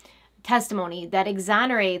giving testimony that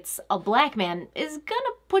exonerates a black man is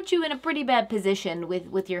gonna put you in a pretty bad position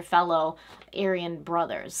with your fellow Aryan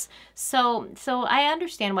brothers. So I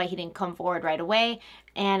understand why he didn't come forward right away,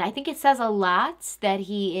 and I think it says a lot that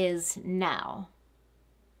he is now.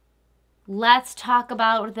 Let's talk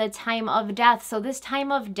about the time of death. So this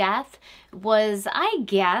time of death was, I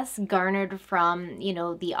guess, garnered from,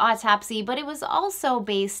 the autopsy, but it was also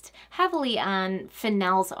based heavily on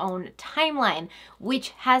Fennell's own timeline, which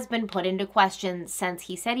has been put into question since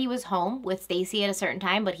he said he was home with Stacy at a certain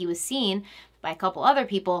time, but he was seen by a couple other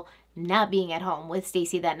people not being at home with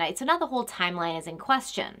Stacy that night. So now the whole timeline is in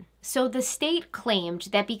question. So the state claimed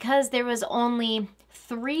that because there was only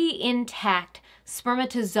 3 intact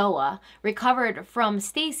spermatozoa recovered from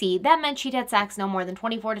Stacy, that meant she'd had sex no more than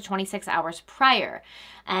 24 to 26 hours prior.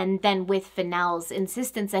 And then with Fennell's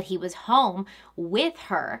insistence that he was home with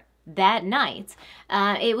her that night,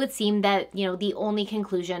 it would seem that, the only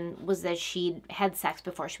conclusion was that she'd had sex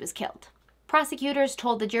before she was killed. Prosecutors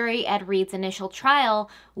told the jury at Reed's initial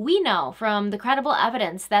trial, we know from the credible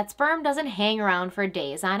evidence that sperm doesn't hang around for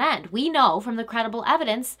days on end. We know from the credible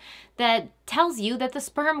evidence that tells you that the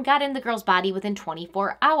sperm got in the girl's body within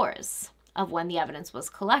 24 hours of when the evidence was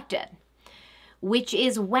collected, which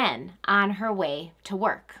is when on her way to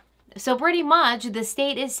work. So pretty much the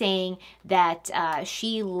state is saying that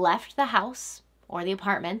she left the house or the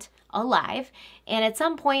apartment alive, and at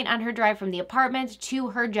some point on her drive from the apartment to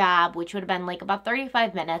her job, which would have been like about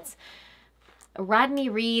 35 minutes, Rodney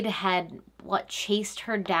Reed had chased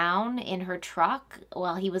her down in her truck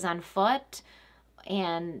while he was on foot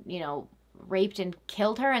and, raped and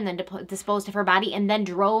killed her and then disposed of her body, and then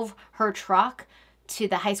drove her truck to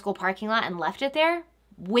the high school parking lot and left it there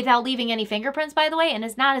without leaving any fingerprints, by the way. And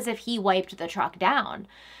it's not as if he wiped the truck down,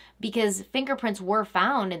 because fingerprints were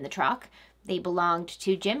found in the truck. They belonged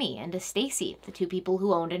to Jimmy and to Stacy, the 2 people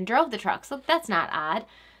who owned and drove the truck. So that's not odd.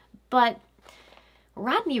 But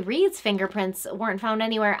Rodney Reed's fingerprints weren't found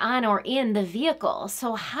anywhere on or in the vehicle.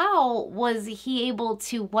 So how was he able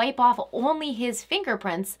to wipe off only his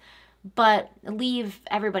fingerprints but leave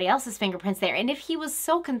everybody else's fingerprints there? And if he was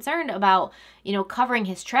so concerned about, covering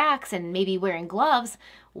his tracks and maybe wearing gloves,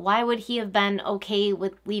 why would he have been okay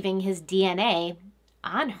with leaving his DNA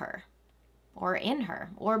on her? Or in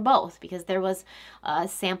her, or both, because there was a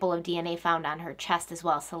sample of DNA found on her chest as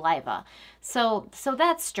well, saliva. So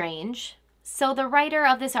that's strange. So the writer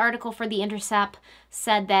of this article for The Intercept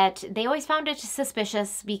said that they always found it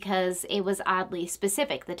suspicious because it was oddly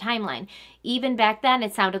specific, the timeline. Even back then,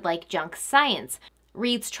 it sounded like junk science.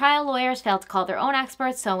 Reed's trial lawyers failed to call their own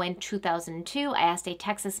experts, so in 2002, I asked a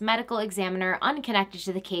Texas medical examiner unconnected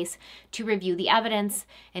to the case to review the evidence,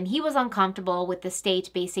 and he was uncomfortable with the state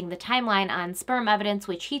basing the timeline on sperm evidence,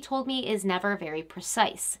 which he told me is never very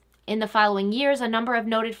precise. In the following years, a number of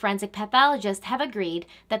noted forensic pathologists have agreed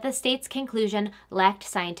that the state's conclusion lacked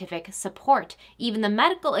scientific support. Even the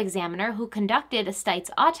medical examiner who conducted Stites'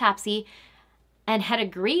 autopsy and had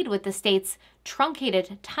agreed with the state's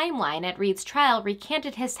truncated timeline at Reed's trial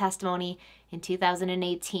recanted his testimony in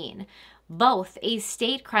 2018. Both a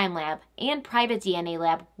state crime lab and private DNA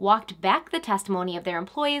lab walked back the testimony of their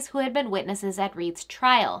employees who had been witnesses at Reed's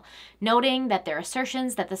trial, noting that their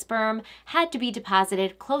assertions that the sperm had to be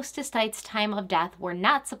deposited close to Stites' time of death were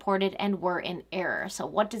not supported and were in error. So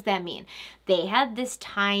what does that mean? They had this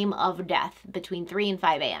time of death between 3 and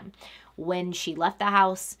 5 a.m. when she left the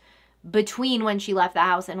house, between when she left the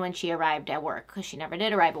house and when she arrived at work, because she never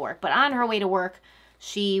did arrive at work, but on her way to work,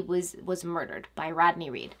 she was murdered by Rodney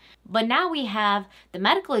Reed. But now we have the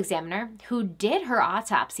medical examiner who did her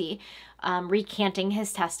autopsy recanting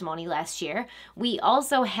his testimony last year. We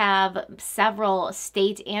also have several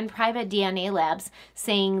state and private DNA labs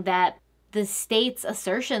saying that the state's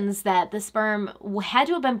assertions that the sperm had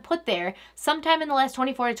to have been put there sometime in the last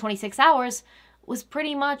 24 to 26 hours was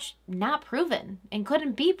pretty much not proven and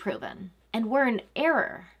couldn't be proven and were in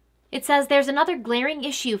error. It says there's another glaring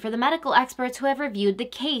issue for the medical experts who have reviewed the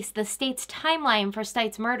case. The state's timeline for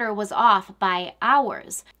Stites' murder was off by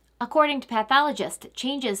hours. According to pathologists,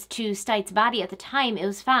 changes to Stites' body at the time it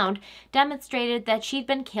was found demonstrated that she'd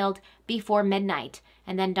been killed before midnight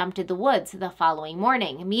and then dumped in the woods the following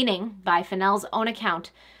morning, meaning, by Fennell's own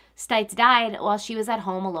account, Stites died while she was at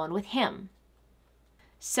home alone with him.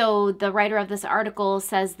 So the writer of this article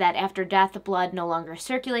says that after death, the blood no longer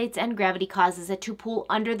circulates and gravity causes it to pool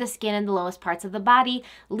under the skin in the lowest parts of the body,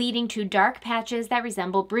 leading to dark patches that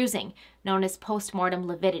resemble bruising, known as postmortem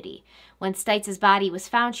lividity. When Stites' body was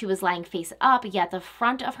found, she was lying face up, yet the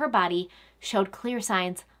front of her body showed clear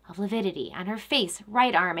signs of lividity on her face,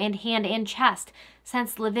 right arm, and hand and chest.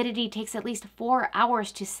 Since lividity takes at least 4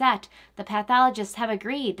 hours to set, the pathologists have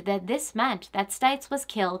agreed that this meant that Stites was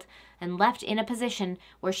killed and left in a position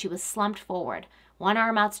where she was slumped forward, one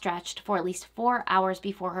arm outstretched, for at least 4 hours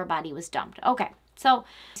before her body was dumped. Okay, so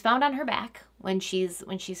she's found on her back when she's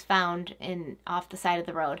found off the side of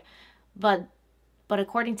the road, but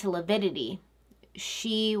according to lividity,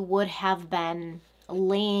 she would have been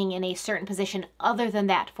laying in a certain position other than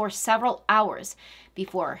that for several hours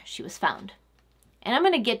before she was found. And I'm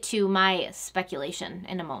going to get to my speculation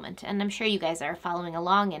in a moment, and I'm sure you guys are following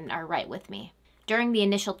along and are right with me. During the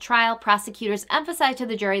initial trial, prosecutors emphasized to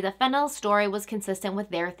the jury that Fennell's story was consistent with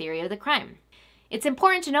their theory of the crime. It's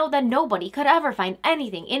important to note that nobody could ever find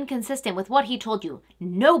anything inconsistent with what he told you.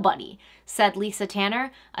 Nobody, said Lisa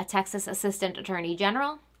Tanner, a Texas Assistant Attorney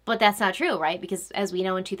General. But that's not true, right? Because as we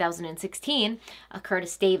know, in 2016,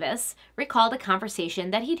 Curtis Davis recalled a conversation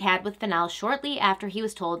that he'd had with Fennell shortly after he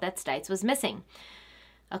was told that Stites was missing.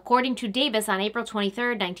 According to Davis, on April 23,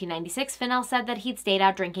 1996, Fennell said that he'd stayed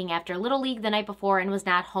out drinking after Little League the night before and was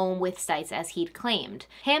not home with Stites as he'd claimed.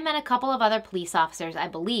 Him and a couple of other police officers, I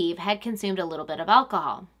believe, had consumed a little bit of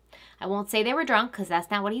alcohol. I won't say they were drunk, because that's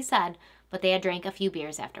not what he said, but they had drank a few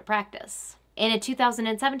beers after practice. In a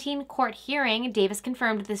 2017 court hearing, Davis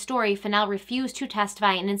confirmed the story. Fennell refused to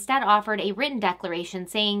testify and instead offered a written declaration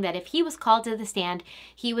saying that if he was called to the stand,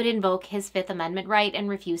 he would invoke his Fifth Amendment right and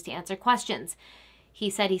refuse to answer questions. He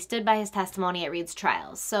said he stood by his testimony at Reed's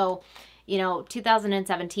trial. So,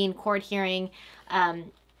 2017 court hearing,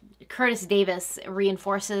 Curtis Davis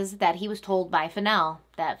reinforces that he was told by Fennell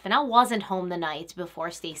that Fennell wasn't home the night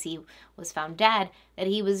before Stacy was found dead, that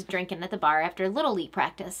he was drinking at the bar after Little League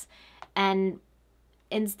practice. And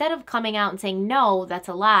instead of coming out and saying, no, that's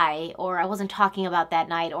a lie, or I wasn't talking about that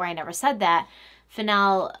night, or I never said that,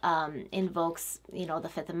 Fennell invokes, the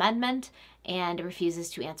Fifth Amendment and refuses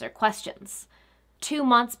to answer questions. 2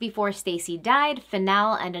 months before Stacy died,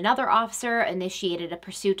 Fennell and another officer initiated a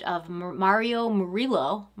pursuit of Mario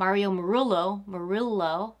Murillo,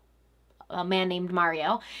 a man named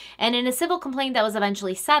Mario, and in a civil complaint that was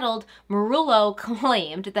eventually settled, Murillo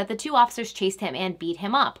claimed that the two officers chased him and beat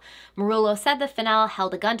him up. Murillo said that Fennell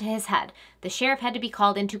held a gun to his head. The sheriff had to be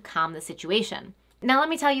called in to calm the situation. Now let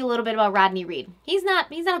me tell you a little bit about Rodney Reed. He's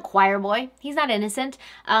not a choir boy. He's not innocent.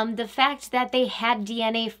 The fact that they had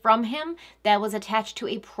DNA from him that was attached to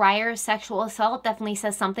a prior sexual assault definitely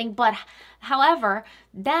says something. But however,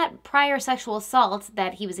 that prior sexual assault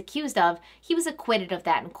that he was accused of, he was acquitted of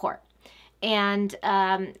that in court. And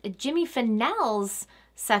Jimmy Fennell's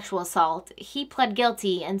sexual assault. He pled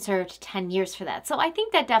guilty and served 10 years for that. So I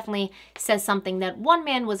think that definitely says something, that one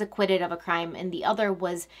man was acquitted of a crime and the other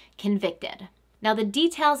was convicted. Now, the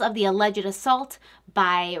details of the alleged assault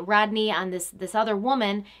by Rodney on this other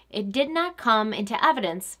woman, it did not come into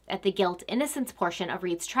evidence at the guilt-innocence portion of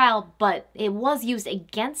Reed's trial, but it was used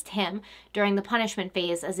against him during the punishment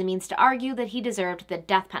phase as a means to argue that he deserved the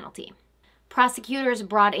death penalty. Prosecutors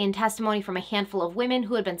brought in testimony from a handful of women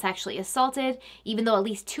who had been sexually assaulted. Even though at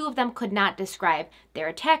least 2 of them could not describe their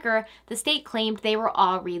attacker, the state claimed they were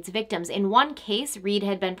all Reed's victims. In one case, Reed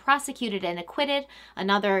had been prosecuted and acquitted.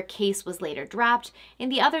 Another case was later dropped,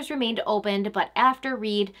 and the others remained opened, but after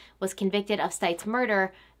Reed was convicted of Stites'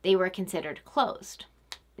 murder, they were considered closed.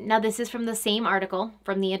 Now, this is from the same article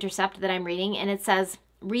from The Intercept that I'm reading, and it says,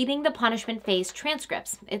 reading the punishment phase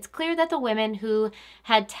transcripts, it's clear that the women who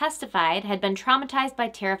had testified had been traumatized by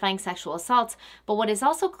terrifying sexual assaults, but what is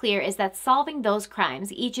also clear is that solving those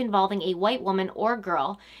crimes, each involving a white woman or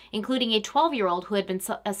girl, including a 12-year-old who had been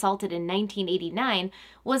assaulted in 1989,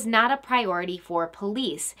 was not a priority for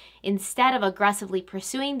police. Instead of aggressively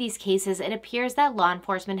pursuing these cases, it appears that law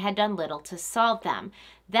enforcement had done little to solve them.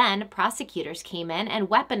 Then, prosecutors came in and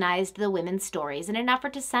weaponized the women's stories in an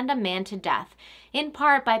effort to send a man to death, in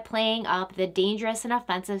part by playing up the dangerous and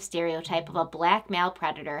offensive stereotype of a black male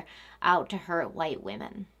predator out to hurt white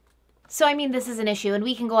women. So, I mean, this is an issue, and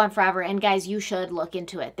we can go on forever, and guys, you should look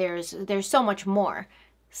into it. There's so much more.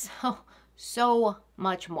 So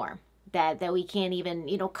much more that we can't even,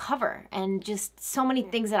 cover, and just so many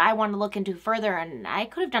things that I want to look into further, and I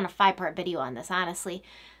could have done a 5-part video on this, honestly.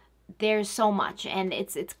 There's so much, and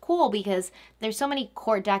it's cool because there's so many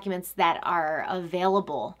court documents that are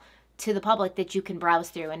available to the public that you can browse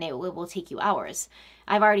through, and it will take you hours.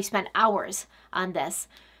 I've already spent hours on this,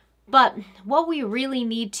 but what we really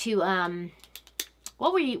need to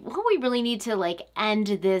like end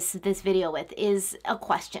this video with is a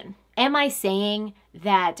question. Am I saying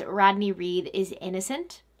that Rodney Reed is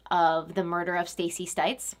innocent of the murder of Stacey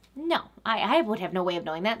Stites? No, I would have no way of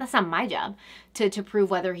knowing that. That's not my job to prove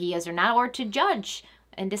whether he is or not, or to judge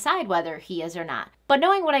and decide whether he is or not. But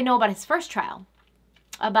knowing what I know about his first trial,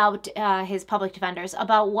 about his public defenders,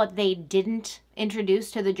 about what they didn't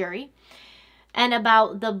introduce to the jury, and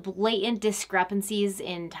about the blatant discrepancies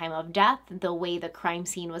in time of death, the way the crime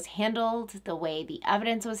scene was handled, the way the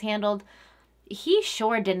evidence was handled, he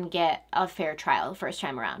sure didn't get a fair trial the first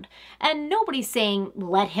time around. And nobody's saying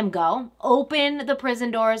let him go, open the prison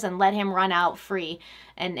doors and let him run out free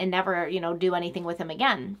and never, do anything with him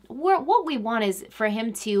again. What we want is for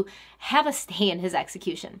him to have a stay in his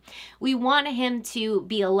execution. We want him to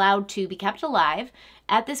be allowed to be kept alive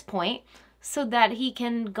at this point so that he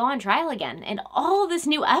can go on trial again. And all this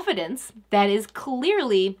new evidence that is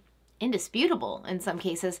clearly indisputable in some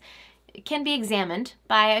cases can be examined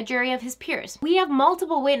by a jury of his peers. We have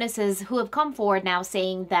multiple witnesses who have come forward now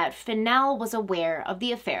saying that Fennell was aware of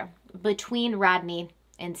the affair between Rodney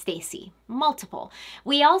and Stacey. Multiple.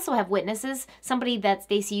 We also have witnesses, somebody that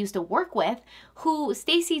Stacey used to work with, who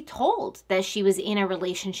Stacey told that she was in a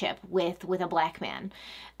relationship with a black man.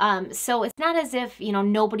 So it's not as if,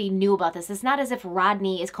 nobody knew about this. It's not as if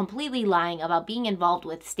Rodney is completely lying about being involved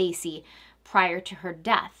with Stacey prior to her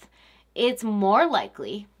death. It's more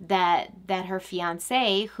likely that her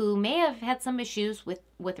fiancé, who may have had some issues with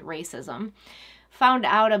racism, found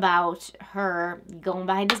out about her going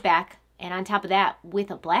behind his back, and on top of that,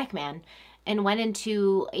 with a black man, and went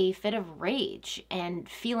into a fit of rage and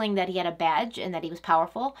feeling that he had a badge and that he was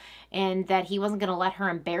powerful and that he wasn't going to let her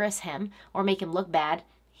embarrass him or make him look bad.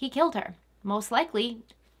 He killed her. Most likely,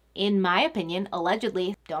 in my opinion,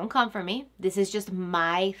 allegedly. Don't come for me. This is just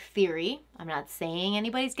my theory. I'm not saying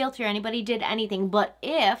anybody's guilty or anybody did anything, but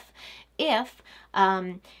if they're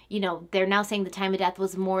now saying the time of death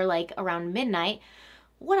was more like around midnight,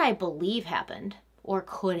 what I believe happened, or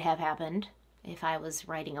could have happened, if I was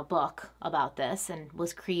writing a book about this and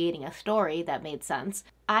was creating a story that made sense,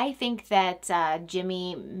 I think that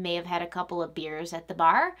Jimmy may have had a couple of beers at the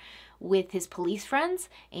bar with his police friends,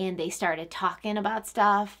 and they started talking about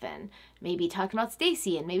stuff, and maybe talking about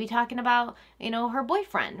Stacey, and maybe talking about, her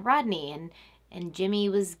boyfriend, Rodney, and Jimmy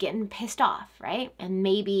was getting pissed off, right? And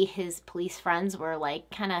maybe his police friends were like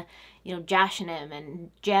kind of, joshing him and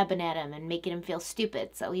jabbing at him and making him feel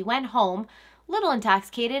stupid. So he went home a little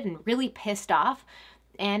intoxicated and really pissed off,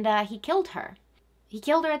 and he killed her. He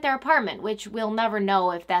killed her at their apartment, which we'll never know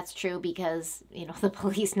if that's true because, the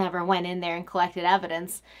police never went in there and collected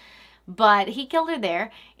evidence. But he killed her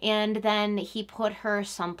there, and then he put her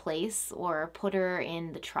someplace, or put her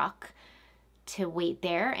in the truck to wait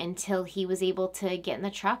there until he was able to get in the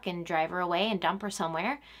truck and drive her away and dump her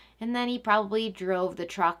somewhere. and then he probably drove the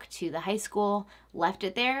truck to the high school, left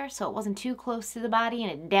it there so it wasn't too close to the body,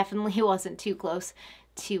 and it definitely wasn't too close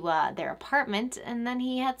to their apartment, and then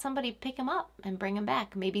he had somebody pick him up and bring him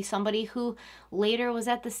back. Maybe somebody who later was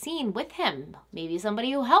at the scene with him. Maybe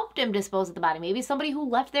somebody who helped him dispose of the body. Maybe somebody who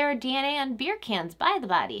left their DNA on beer cans by the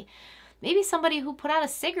body. Maybe somebody who put out a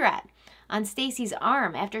cigarette on Stacy's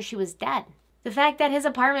arm after she was dead. The fact that his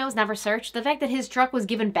apartment was never searched, the fact that his truck was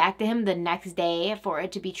given back to him the next day for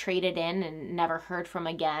it to be traded in and never heard from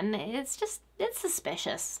again, it's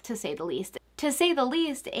suspicious, to say the least. To say the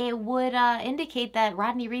least, it would indicate that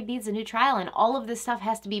Rodney Reed needs a new trial, and all of this stuff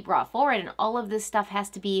has to be brought forward, and all of this stuff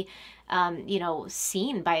has to be,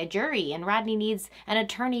 seen by a jury. And Rodney needs an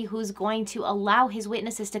attorney who's going to allow his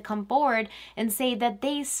witnesses to come forward and say that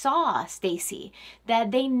they saw Stacy,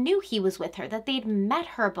 that they knew he was with her, that they'd met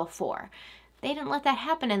her before. They didn't let that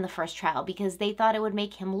happen in the first trial because they thought it would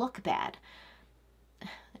make him look bad.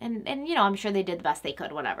 And I'm sure they did the best they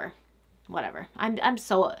could, whatever. I'm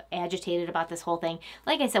so agitated about this whole thing.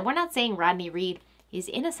 Like I said, we're not saying Rodney Reed is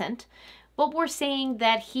innocent, but we're saying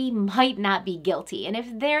that he might not be guilty. And if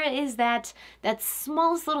there is that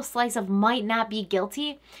smallest little slice of might not be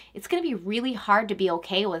guilty, it's going to be really hard to be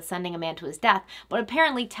okay with sending a man to his death. But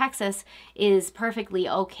apparently Texas is perfectly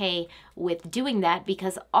okay with doing that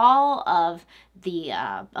because all of the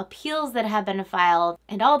appeals that have been filed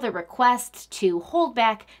and all the requests to hold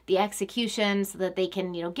back the execution so that they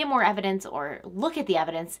can, get more evidence or look at the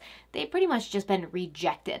evidence, they've pretty much just been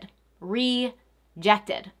rejected.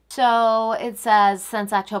 Rejected. So it says,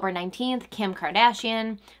 since October 19th, Kim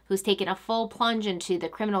Kardashian, who's taken a full plunge into the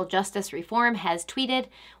criminal justice reform, has tweeted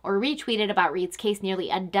or retweeted about Reed's case nearly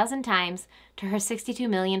a dozen times to her 62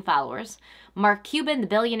 million followers. Mark Cuban, the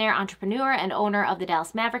billionaire entrepreneur and owner of the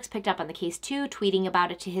Dallas Mavericks, picked up on the case too, tweeting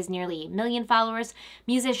about it to his nearly 1 million followers.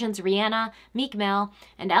 Musicians Rihanna, Meek Mill,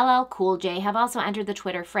 and LL Cool J have also entered the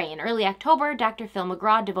Twitter fray. In early October, Dr. Phil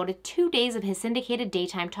McGraw devoted 2 days of his syndicated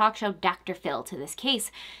daytime talk show, Dr. Phil, to this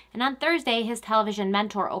case. And on Thursday, his television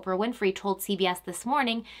mentor, Oprah Winfrey, told CBS This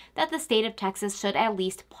Morning that the state of Texas should at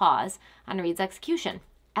least pause on Reed's execution.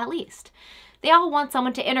 At least. They all want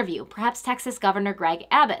someone to interview, perhaps Texas Governor Greg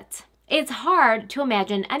Abbott. It's hard to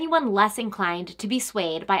imagine anyone less inclined to be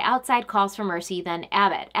swayed by outside calls for mercy than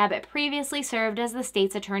Abbott. Abbott previously served as the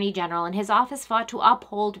state's attorney general, and his office fought to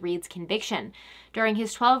uphold Reed's conviction. During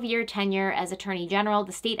his 12-year tenure as attorney general,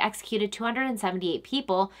 the state executed 278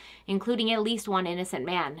 people, including at least one innocent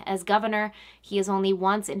man. As governor, he has only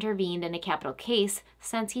once intervened in a capital case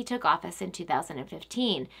since he took office in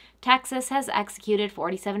 2015. Texas has executed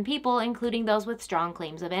 47 people, including those with strong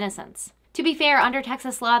claims of innocence. To be fair, under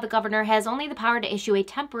Texas law, the governor has only the power to issue a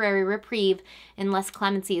temporary reprieve unless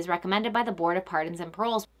clemency is recommended by the Board of Pardons and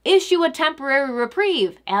Paroles. Issue a temporary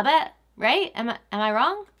reprieve, Abbott, right? Am I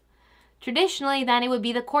wrong? Traditionally, then, it would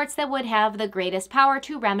be the courts that would have the greatest power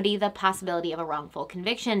to remedy the possibility of a wrongful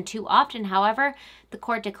conviction. Too often, however, the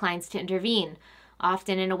court declines to intervene,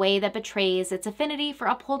 often in a way that betrays its affinity for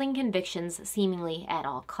upholding convictions seemingly at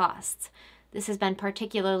all costs. This has been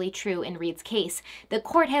particularly true in Reed's case. The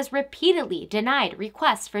court has repeatedly denied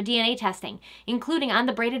requests for DNA testing, including on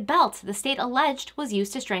the braided belt the state alleged was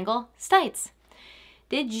used to strangle Stites.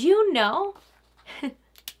 Did you know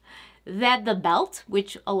that the belt,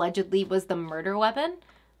 which allegedly was the murder weapon,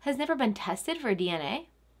 has never been tested for DNA?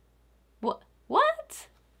 What?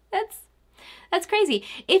 That's crazy.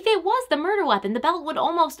 If it was the murder weapon, the belt would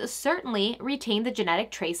almost certainly retain the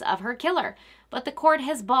genetic trace of her killer. But the court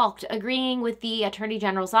has balked, agreeing with the Attorney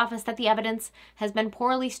General's office that the evidence has been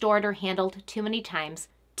poorly stored or handled too many times.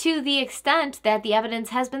 To the extent that the evidence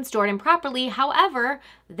has been stored improperly, however,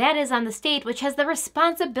 that is on the state, which has the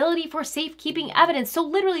responsibility for safekeeping evidence. So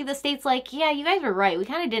literally the state's like, yeah, you guys were right. We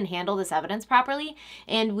kind of didn't handle this evidence properly,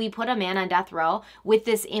 and we put a man on death row with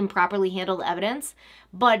this improperly handled evidence.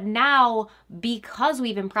 But now, because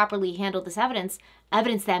we've improperly handled this evidence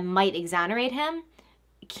that might exonerate him,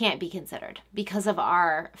 can't be considered because of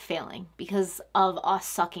our failing, because of us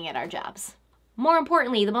sucking at our jobs. More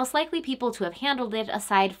importantly, the most likely people to have handled it,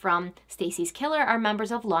 aside from Stacy's killer, are members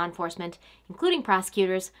of law enforcement, including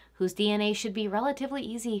prosecutors, whose DNA should be relatively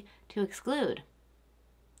easy to exclude.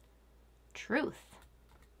 Truth.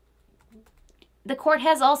 The court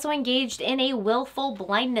has also engaged in a willful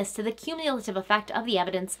blindness to the cumulative effect of the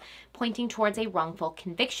evidence, pointing towards a wrongful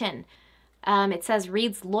conviction. It says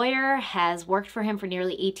Reed's lawyer has worked for him for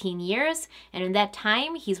nearly 18 years, and in that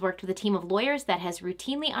time, he's worked with a team of lawyers that has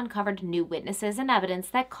routinely uncovered new witnesses and evidence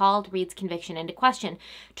that called Reed's conviction into question.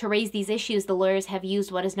 To raise these issues, the lawyers have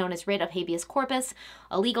used what is known as writ of habeas corpus,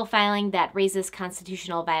 a legal filing that raises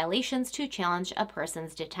constitutional violations to challenge a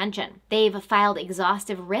person's detention. They've filed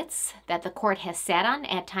exhaustive writs that the court has sat on,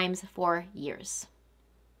 at times for years.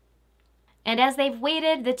 And as they've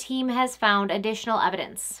waited, the team has found additional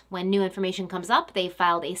evidence. When new information comes up, they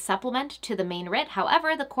filed a supplement to the main writ.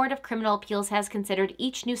 However, the Court of Criminal Appeals has considered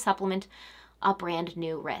each new supplement a brand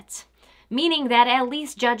new writ, meaning that, at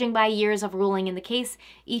least judging by years of ruling in the case,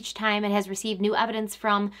 each time it has received new evidence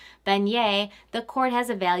from Beignet, the court has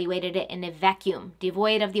evaluated it in a vacuum,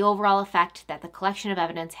 devoid of the overall effect that the collection of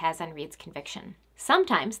evidence has on Reed's conviction.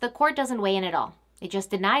 Sometimes the court doesn't weigh in at all. It just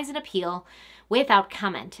denies an appeal without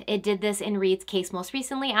comment. It did this in Reed's case most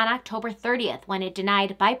recently on October 30th, when it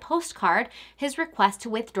denied by postcard his request to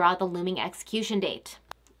withdraw the looming execution date.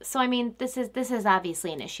 So, I mean, this is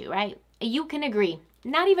obviously an issue, right? You can agree,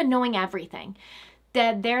 not even knowing everything,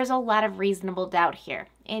 that there's a lot of reasonable doubt here,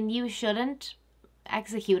 and you shouldn't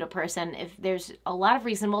execute a person if there's a lot of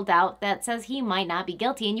reasonable doubt that says he might not be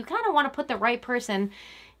guilty, and you kind of want to put the right person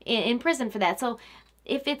in prison for that. So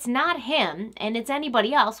if it's not him and it's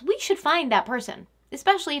anybody else, we should find that person,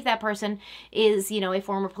 especially if that person is, a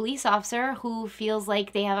former police officer who feels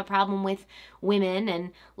like they have a problem with women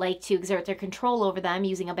and like to exert their control over them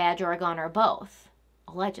using a badge or a gun or both,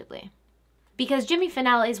 allegedly. Because Jimmy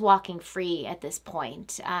Finnell is walking free at this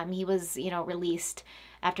point. He was, released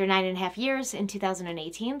after 9.5 years in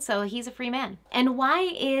 2018, so he's a free man. And why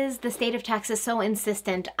is the state of Texas so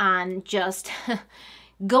insistent on just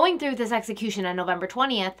going through this execution on November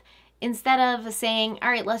 20th, instead of saying, all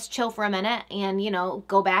right, let's chill for a minute and,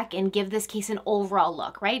 go back and give this case an overall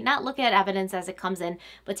look, right? Not look at evidence as it comes in,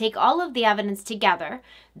 but take all of the evidence together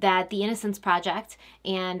that the Innocence Project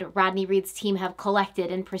and Rodney Reed's team have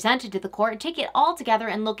collected and presented to the court. Take it all together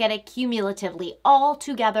and look at it cumulatively. All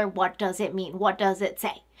together, what does it mean? What does it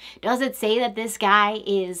say? Does it say that this guy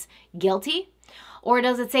is guilty? Or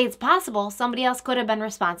does it say it's possible somebody else could have been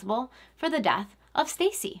responsible for the death of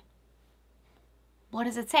Stacy? What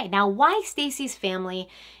does it say? Now, why Stacy's family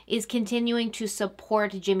is continuing to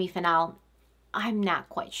support Jimmy Finnell, I'm not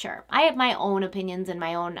quite sure. I have my own opinions and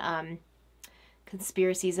my own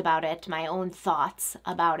conspiracies about it, my own thoughts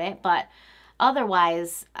about it, but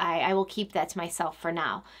otherwise, I will keep that to myself for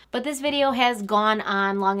now. But this video has gone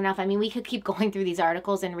on long enough. I mean, we could keep going through these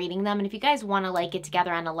articles and reading them. And if you guys want to get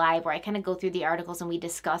together on a live where I kind of go through the articles and we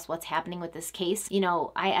discuss what's happening with this case,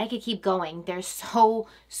 I could keep going. There's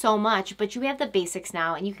so much, but you have the basics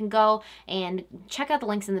now, and you can go and check out the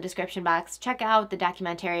links in the description box, check out the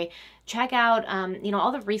documentary, check out,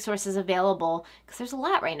 all the resources available, because there's a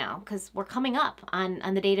lot right now, because we're coming up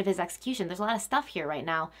on the date of his execution. There's a lot of stuff here right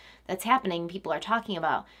now that's happening, people are talking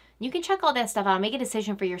about. You can check all that stuff out and make a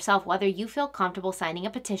decision for yourself whether you feel comfortable signing a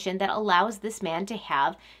petition that allows this man to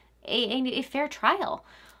have a fair trial.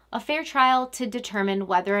 A fair trial to determine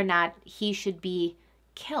whether or not he should be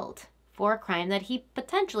killed for a crime that he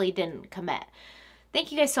potentially didn't commit.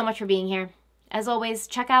 Thank you guys so much for being here. As always,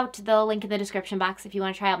 check out the link in the description box if you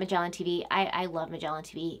want to try out Magellan TV. I love Magellan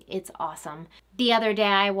TV. It's awesome. The other day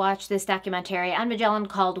I watched this documentary on Magellan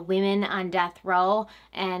called Women on Death Row,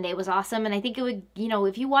 and it was awesome. And I think it would,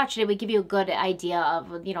 if you watched it, it would give you a good idea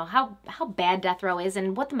of, how bad death row is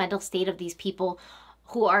and what the mental state of these people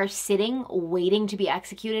who are sitting, waiting to be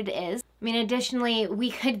executed is. I mean, additionally, we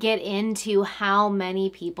could get into how many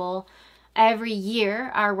people every year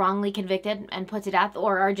are wrongly convicted and put to death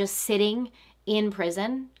or are just sitting in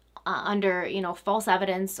prison under, false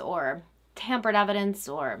evidence or tampered evidence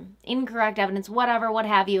or incorrect evidence, whatever, what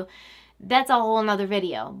have you. That's a whole nother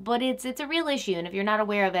video, but it's a real issue. And if you're not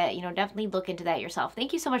aware of it, definitely look into that yourself.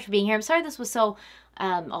 Thank you so much for being here. I'm sorry this was so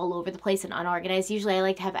all over the place and unorganized. Usually I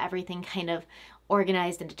like to have everything kind of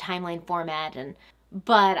organized into timeline format,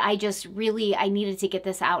 but I just really, I needed to get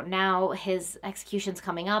this out now. His execution's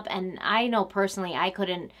coming up, and I know personally I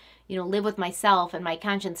couldn't, live with myself and my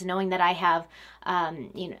conscience knowing that I have,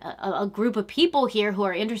 a group of people here who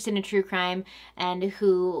are interested in true crime and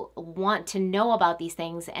who want to know about these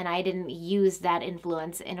things, and I didn't use that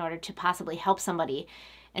influence in order to possibly help somebody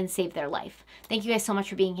and save their life. Thank you guys so much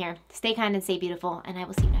for being here. Stay kind and stay beautiful, and I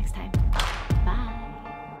will see you next time. Bye.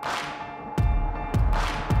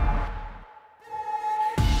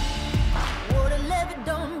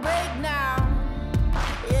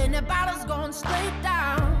 Battle's going straight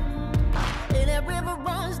down, and that river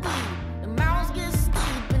runs deep, the mountains get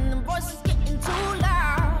steep, and the voices getting too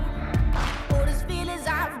loud. Oh, this feelings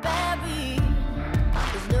I've buried,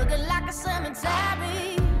 it's looking like a sun.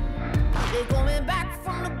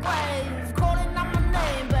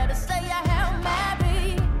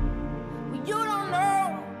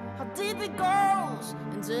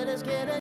 just get a